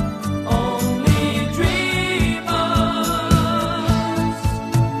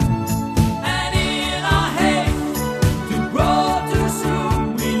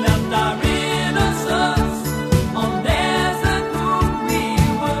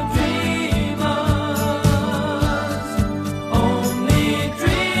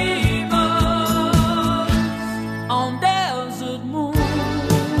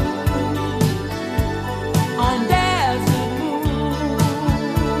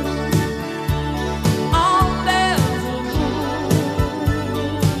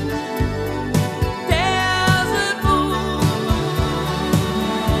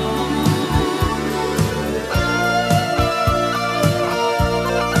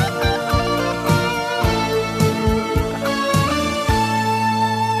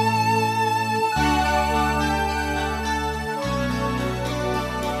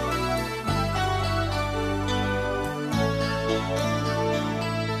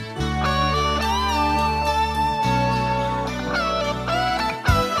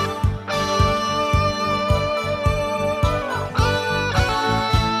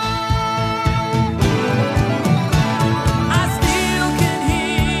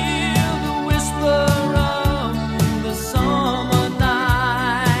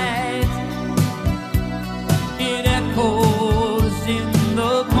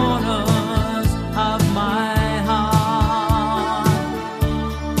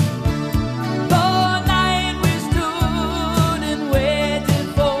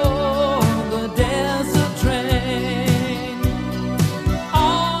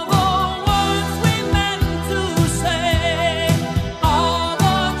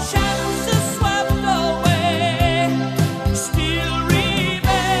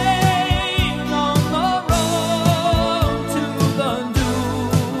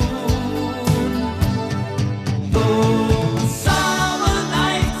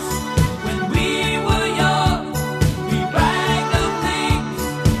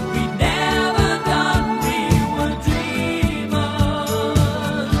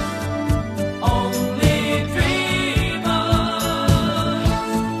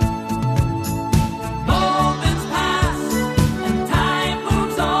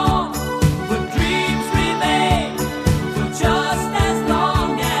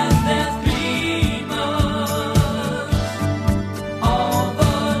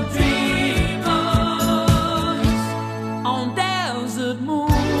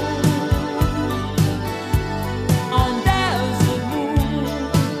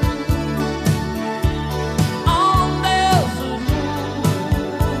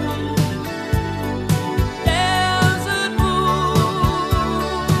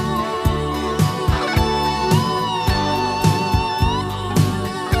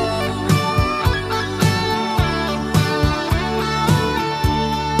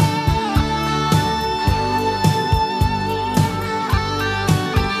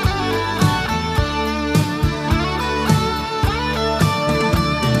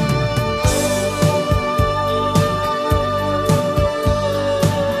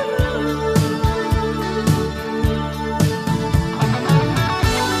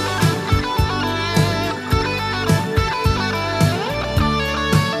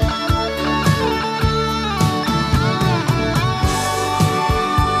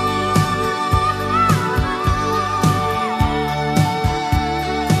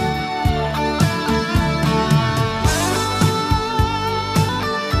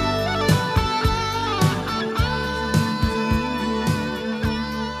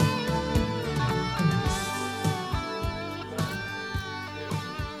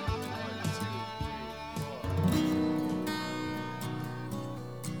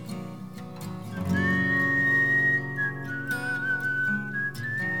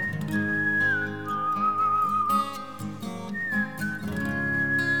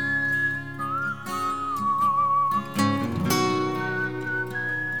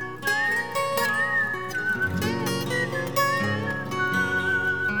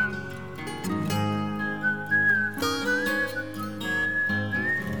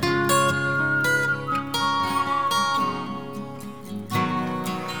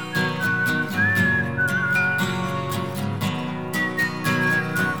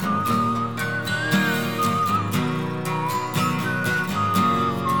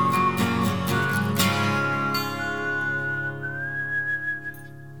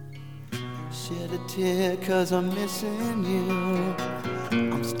 care 'cause I'm missing you.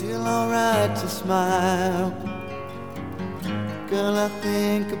 I'm still alright to smile. Girl, I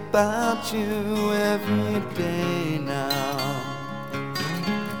think about you every day now.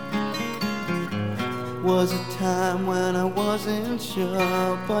 Was a time when I wasn't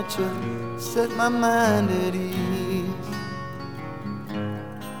sure, but you set my mind at ease.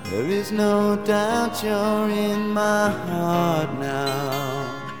 There is no doubt you're in my heart now.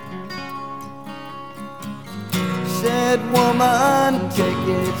 Said, woman, take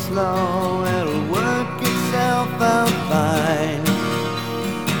it slow, it'll work itself out fine.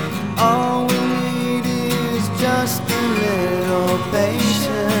 All we need is just a little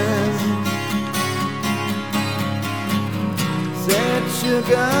patience. Said,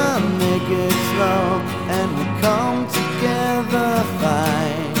 sugar, make it slow, and we'll come together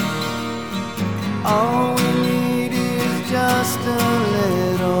fine. All we need is just a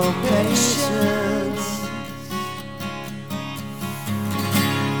little patience.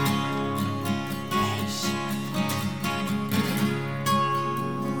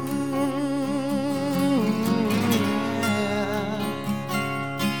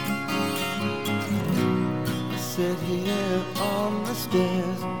 Sit here on the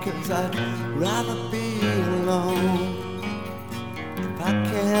stairs 'cause I'd rather be alone. If I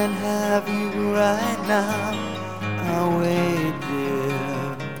can't have you right now, I'll wait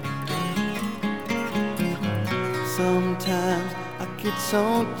there. Sometimes I get so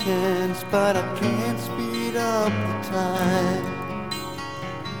tense, but I can't speed up the time.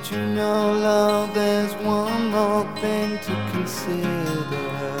 But you know, love, there's one more thing to consider.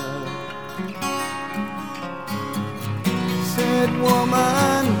 Said,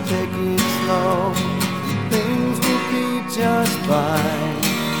 woman, take it slow, things will be just fine.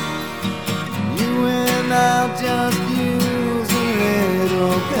 You and I'll just use a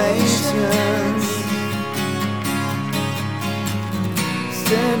little patience.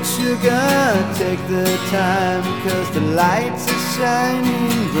 Said, sugar, take the time, 'cause the lights are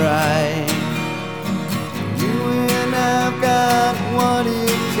shining bright. You and I've got what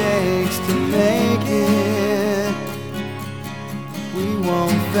it takes to make it. We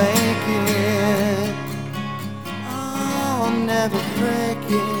won't fake it. I'll never break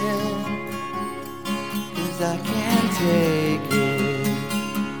it, 'cause I can't take it.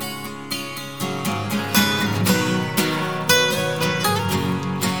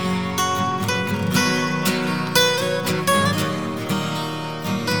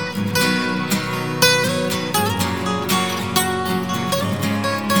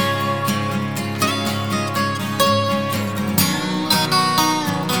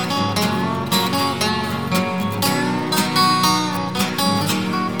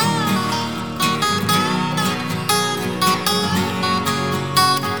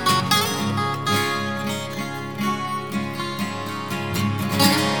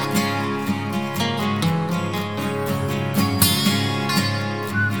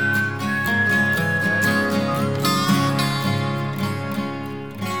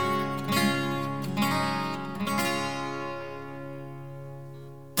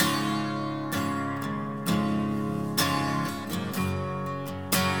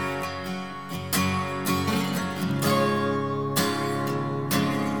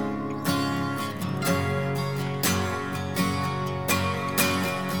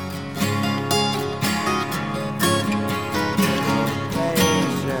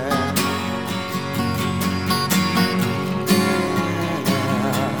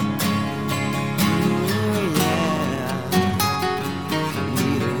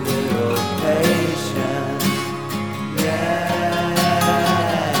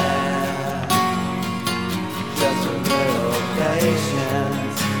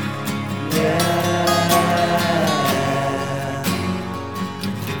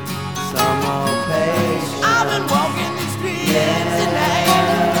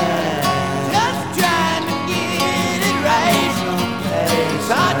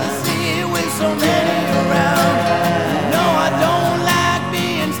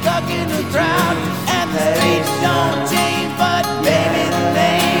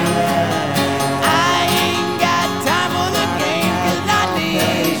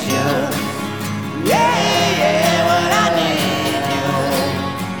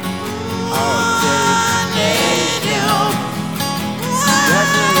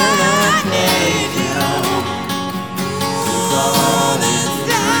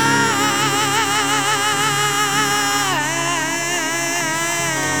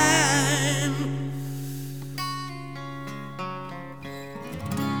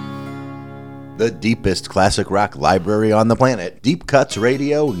 The deepest classic rock library on the planet. Deep Cuts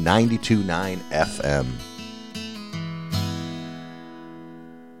Radio 92.9 FM.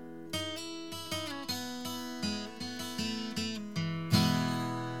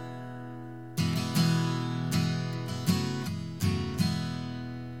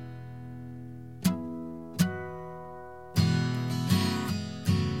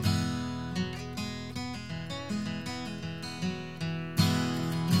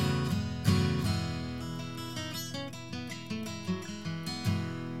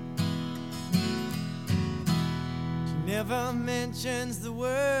 Never mentions the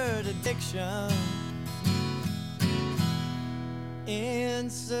word addiction in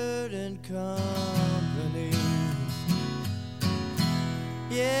certain company.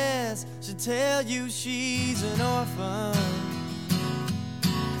 Yes, she'll tell you she's an orphan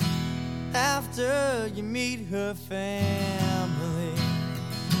after you meet her family.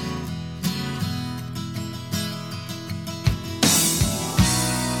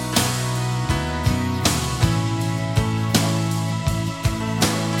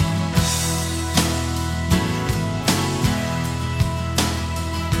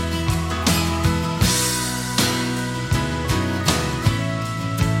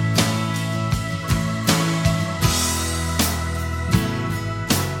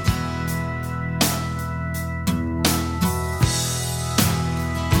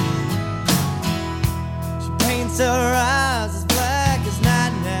 Her eyes as black as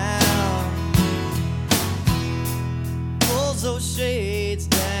night now, pulls those shades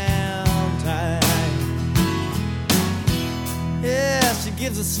down tight. Yeah, she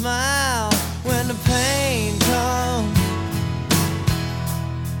gives a smile when the pain comes.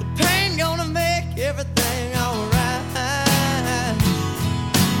 The pain gonna make everything alright.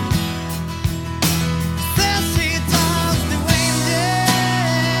 Says she talks to angels.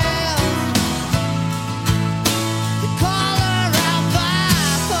 Call her out by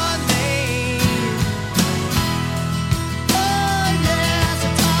her name. Oh yes, she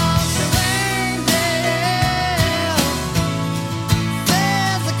talks to angels.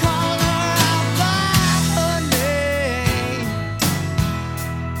 Says to call her out by her name.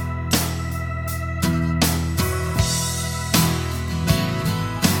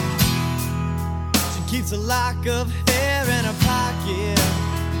 She keeps a lock of hair in her pocket.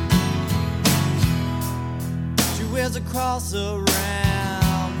 She wears a cross around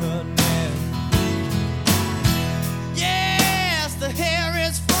her neck. Yes, the hair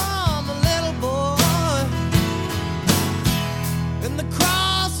is from a little boy, and the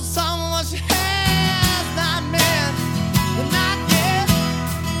cross is someone she has not met, but not yet.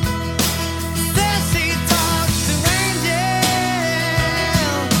 Says she talks to angels.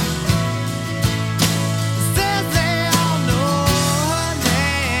 Says they all know her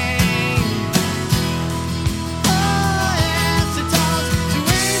name.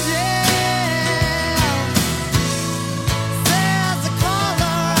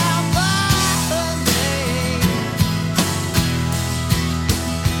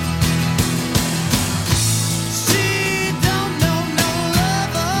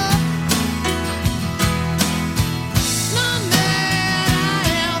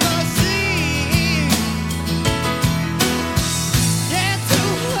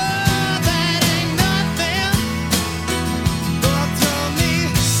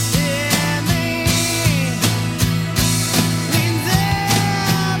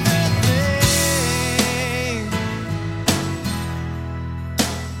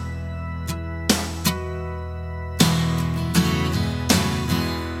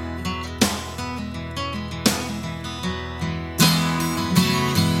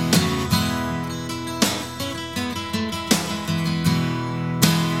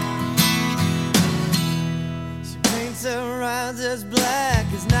 As black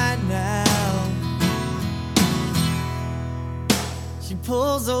as night now, she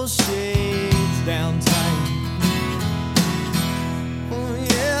pulls those shades down tight. Oh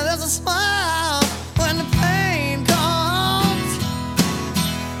yeah, there's a smile when the pain comes.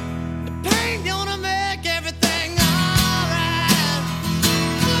 The pain gonna make everything alright.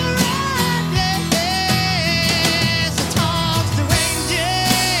 Alright, yeah, yeah. She talks to angels.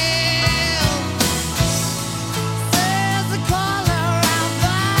 Says the call her out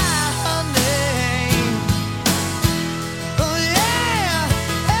by her name. Oh yeah,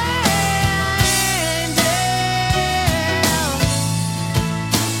 angels.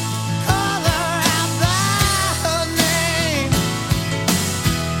 Call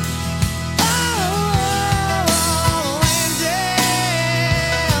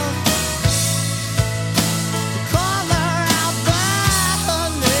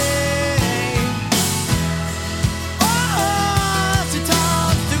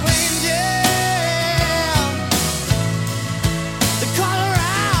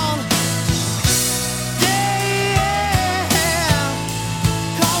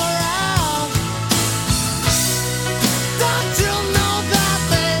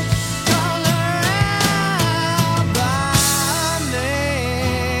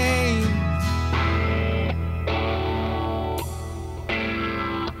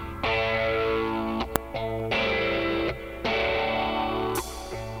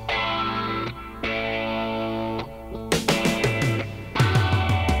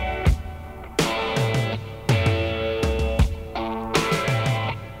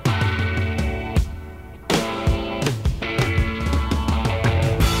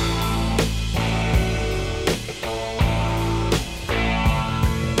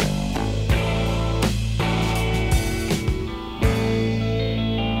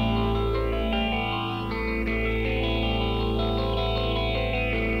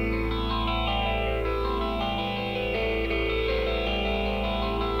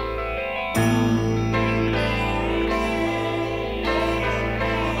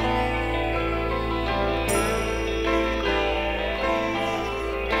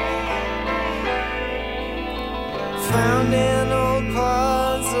Found an old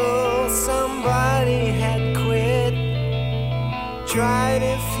puzzle somebody had quit. Tried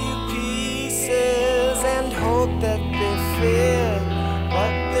a few pieces and hoped that they fit.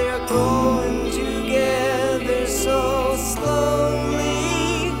 But they're going together so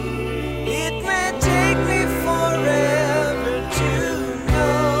slowly. It may take me forever to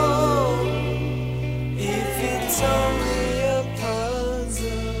know if it's only a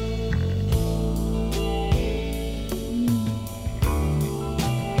puzzle.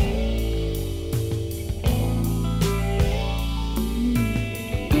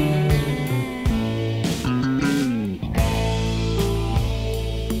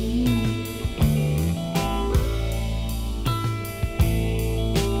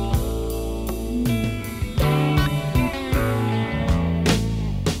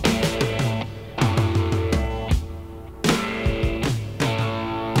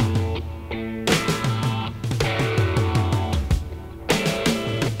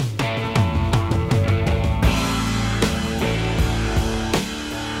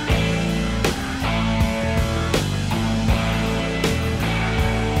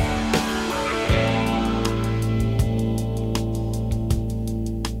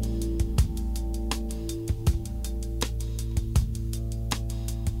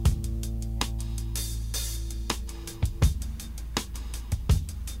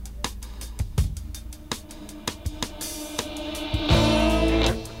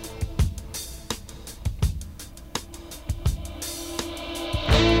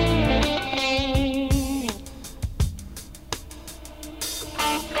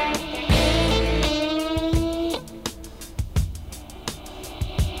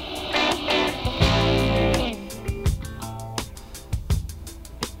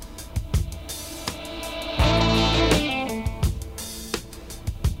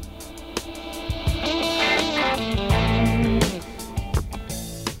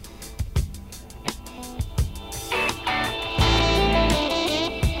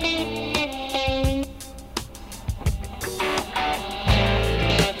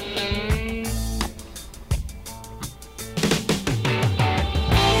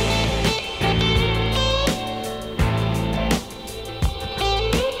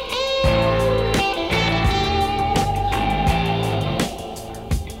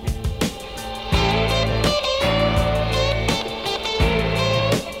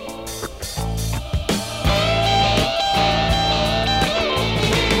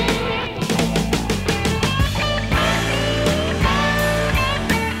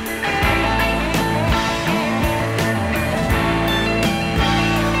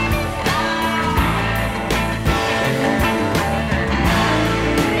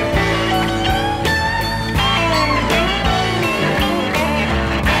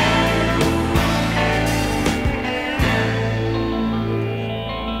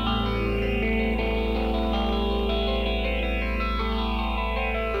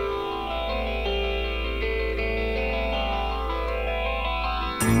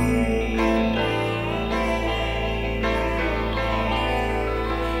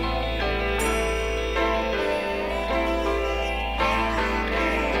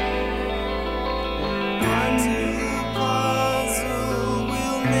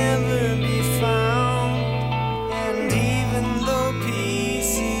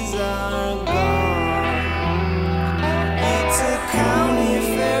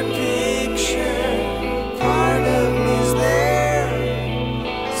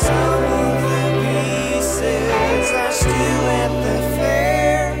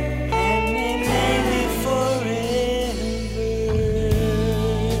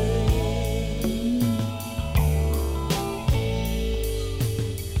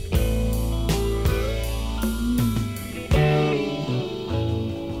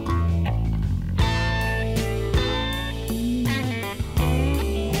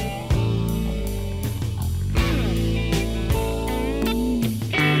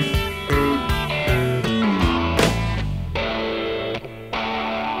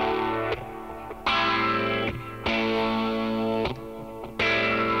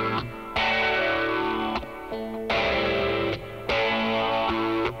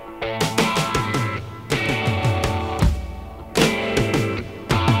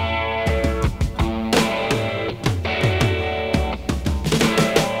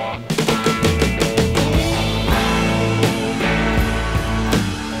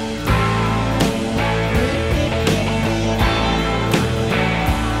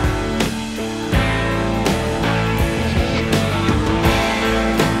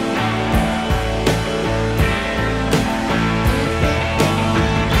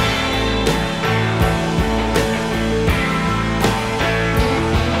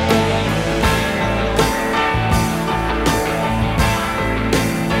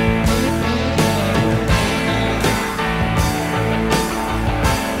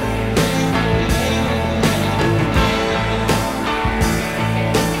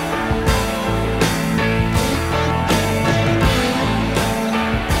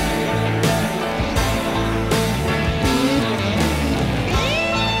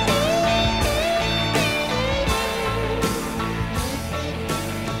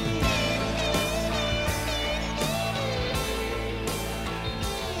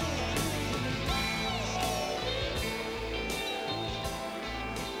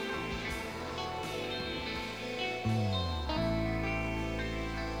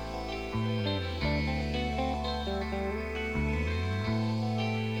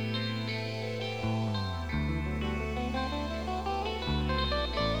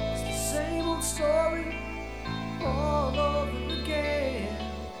 It's the same old story all over again.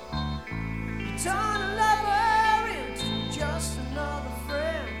 You turn a lover into just another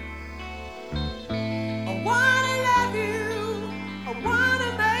friend. I wanna love you, I wanna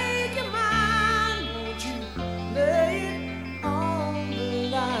make you mine. Won't you lay it on the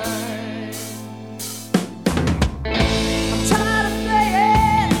line? I'm tired of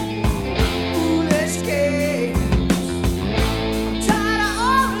playing foolish games. I'm tired of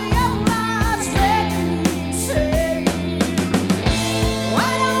all your lies making me say, I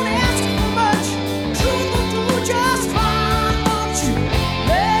don't ask for much, truth will do just fine. Won't you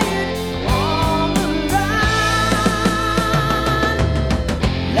lay it on the line?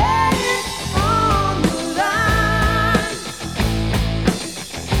 Lay it on the line.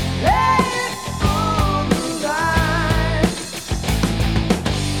 Lay it on the line.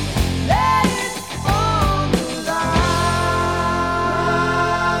 Lay it on the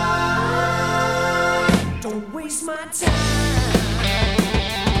line. Don't waste my time.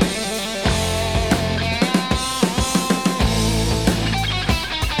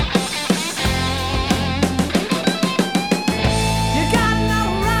 You got no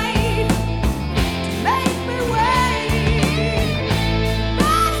right to make me wait.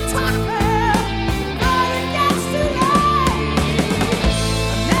 Better talk well before it gets too late.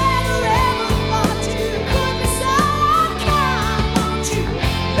 I never ever thought you could be so unkind. Won't you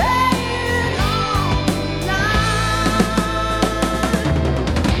lay it on the line?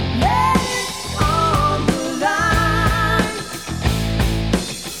 Lay it on the line.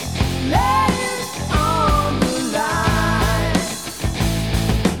 Lay it on the line.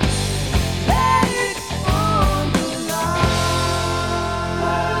 Lay it on the line.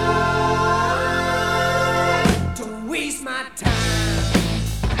 Don't waste my time.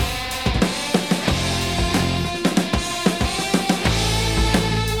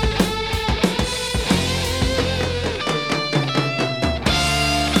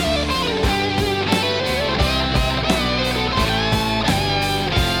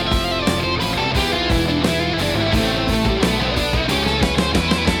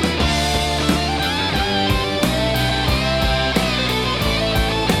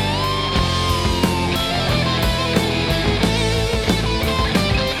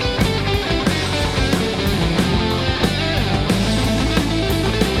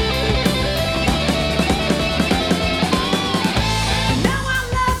 Now I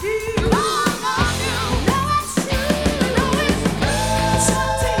love you. Now it's true. It's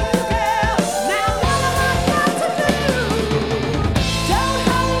up to you, girl. Now what have I got to do? Don't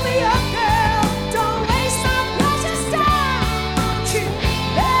hold me up, girl. Don't waste my precious time. Won't you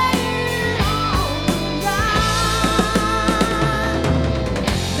lay it on the line?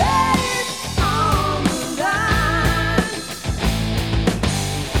 Lay it on the line.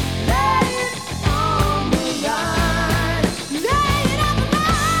 Lay it on the line. Lay it on the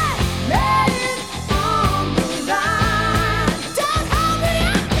line. Lay it on the line. Don't hold me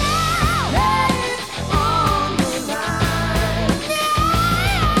up now. Lay it on the line.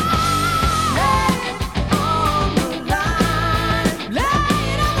 Lay it on the line. Lay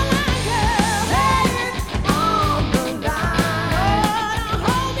it on the line, girl. Lay it on the line. Don't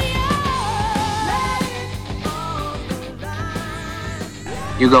hold me up. Lay it on the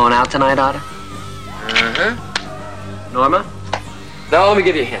line. You going out tonight, Otter? Uh-huh. Norma? Now, let me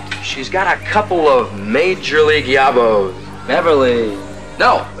give you a hint. She's got a couple of Major League Yabos. Beverly.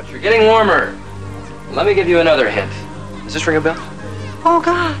 No, but you're getting warmer. Let me give you another hint. Does this ring a bell? Oh,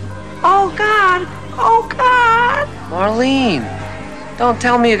 God. Oh, God. Oh, God. Marlene. Don't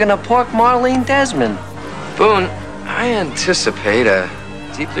tell me you're gonna pork Marlene Desmond. Boone, I anticipate a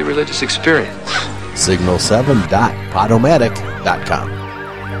deeply religious experience. Signal7.podomatic.com.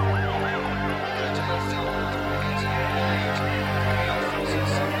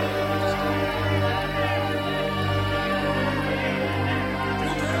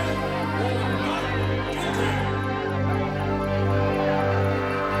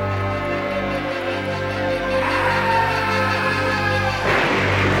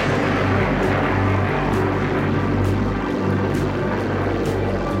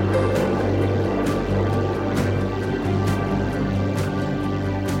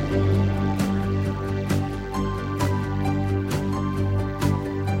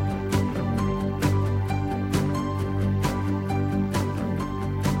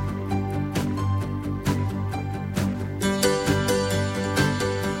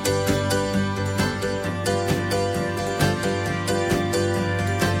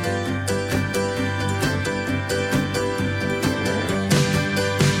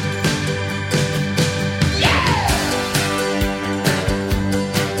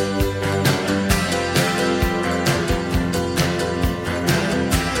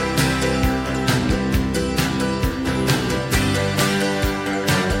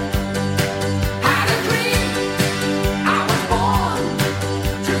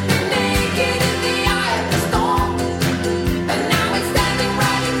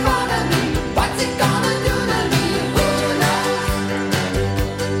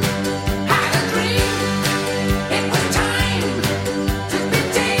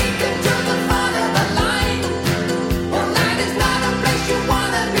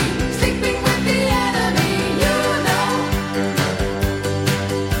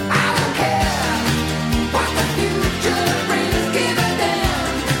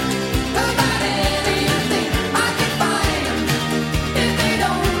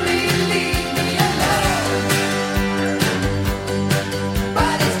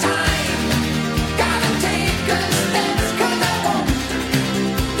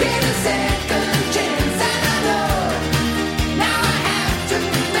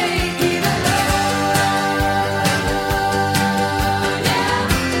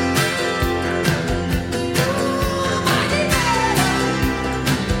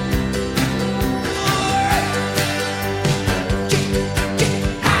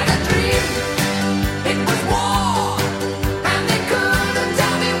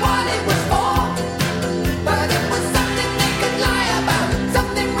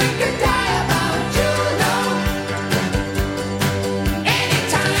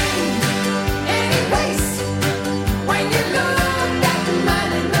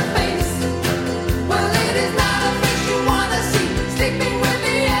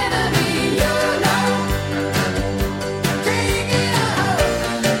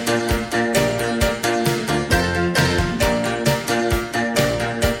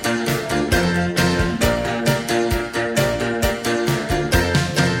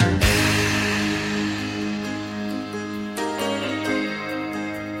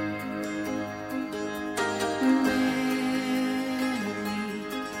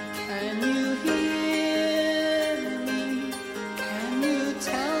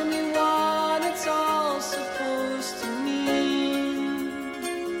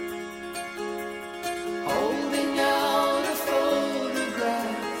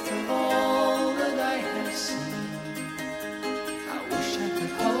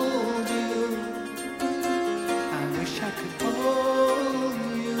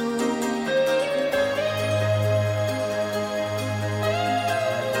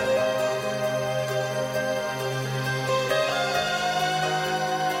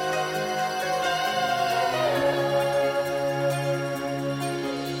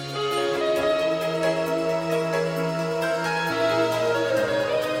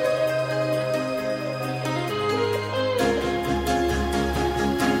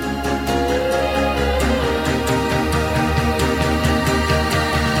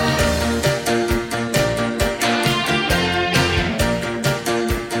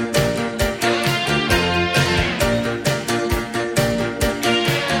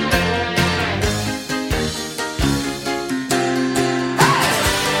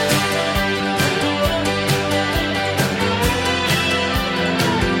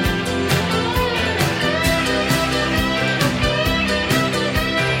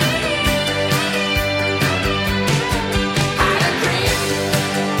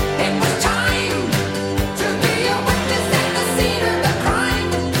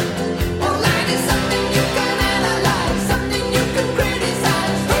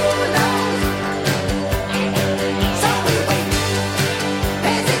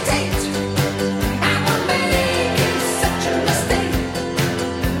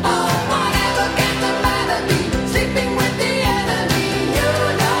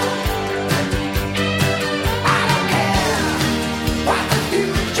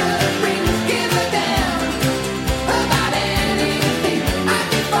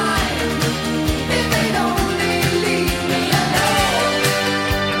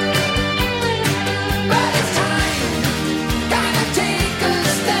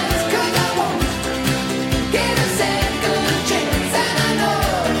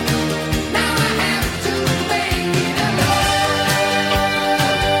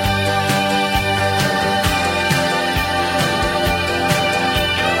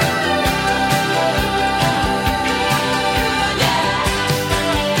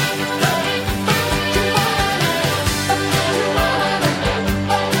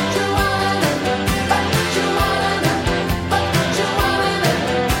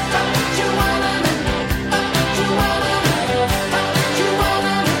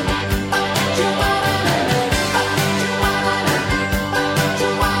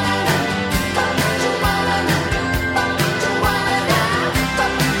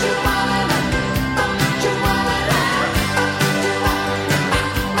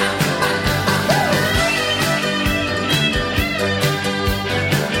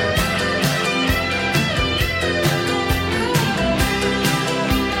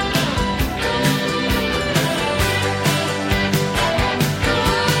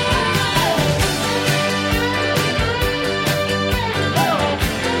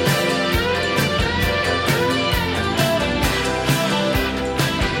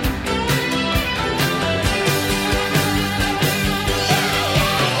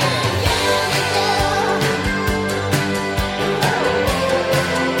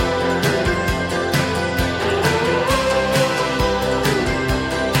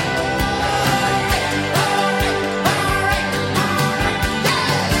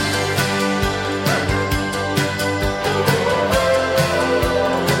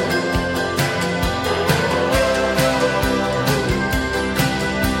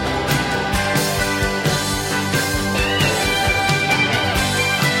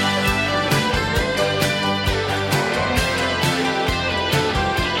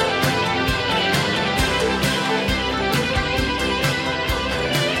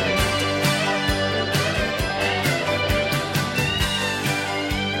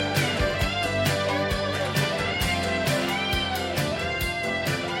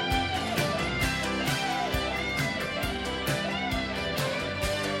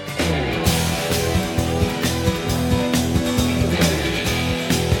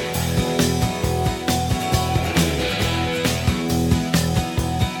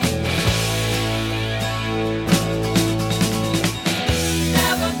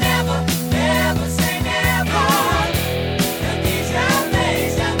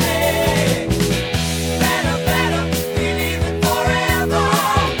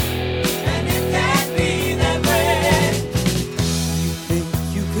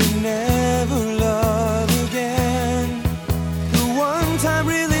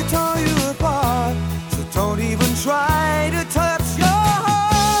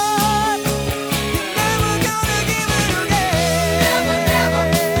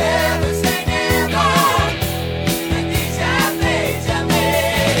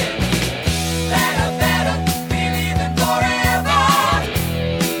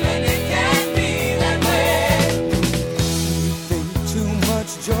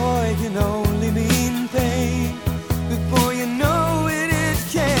 joy can only mean pain. Before you know it, it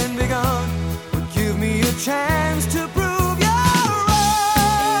can be gone. But give me a chance to prove you're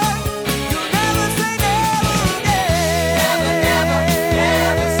right. You'll never say never again. Never, never,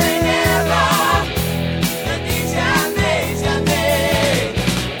 never say never.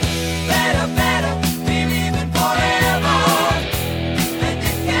 Better, better, believe it forever. And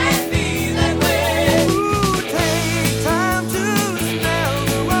it can't be that way. Ooh, take time to smell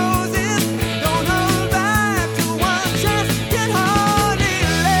the roses. Don't hold back to one chance. It hardly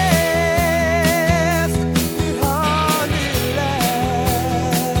lasts. It hardly lasts.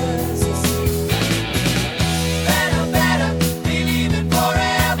 Better, better, believe it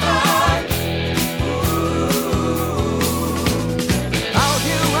forever. Out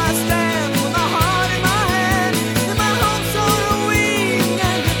here I stand with my heart in my hand, and my hope sort of weak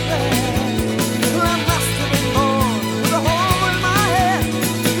and bad. I must have been born with a hole in my head,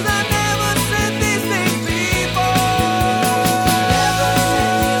 'cause I never said these things before. Never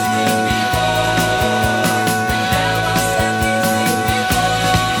said these things before.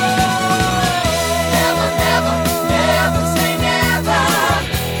 Never, never, never say never.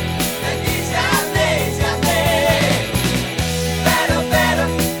 And jamais, jamais. Better, better,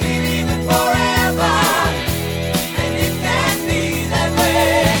 believe it forever. And it can't be that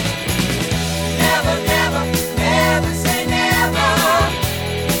way. Never, never, never say never.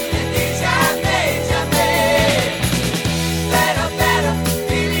 And jamais, jamais. Better, better,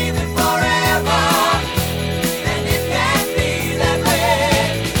 believe it forever. And it can't be that way.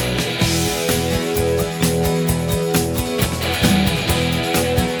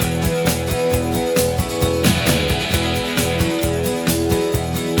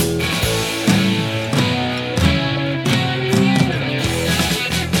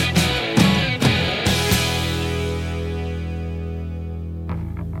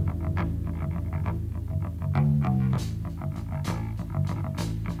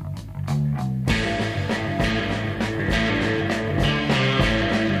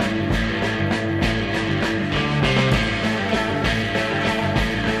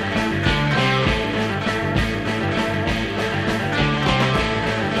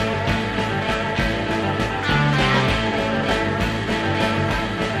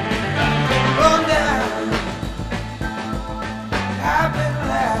 Run down. I've been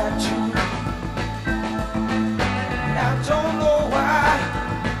lied to. I don't know why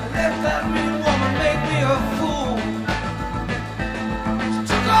I let that mean woman make me a fool. She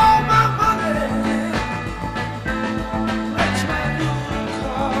took all my money, wrecked my new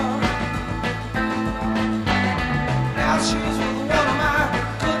car. Now she's with one of my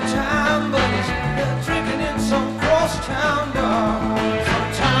good time buddies. They're drinking in some crosstown bar.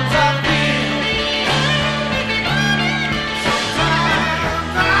 Sometimes I feel,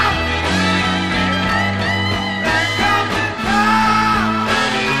 sometimes I feel like I'm in love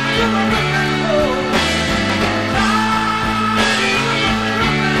to the rhythm and roll.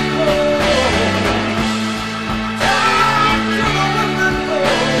 Down to the rhythm and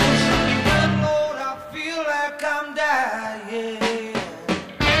roll. Good Lord, I feel like I'm dying.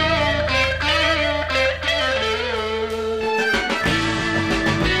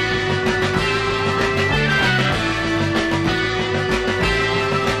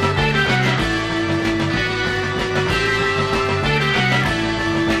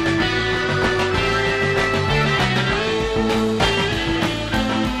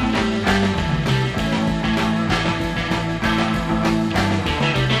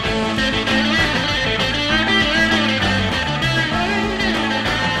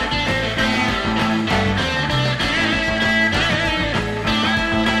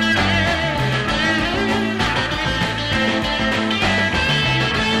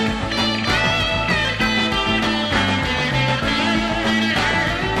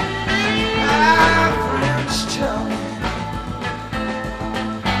 My friends tell me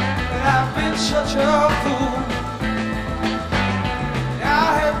that I've been such a fool. I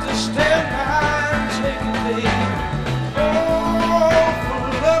have to stand by and take it, baby. Oh, for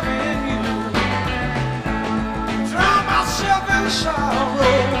loving you. Drown myself in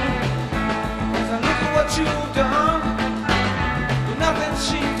sorrow as I look at what you've done. But nothing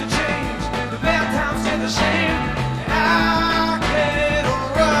seems to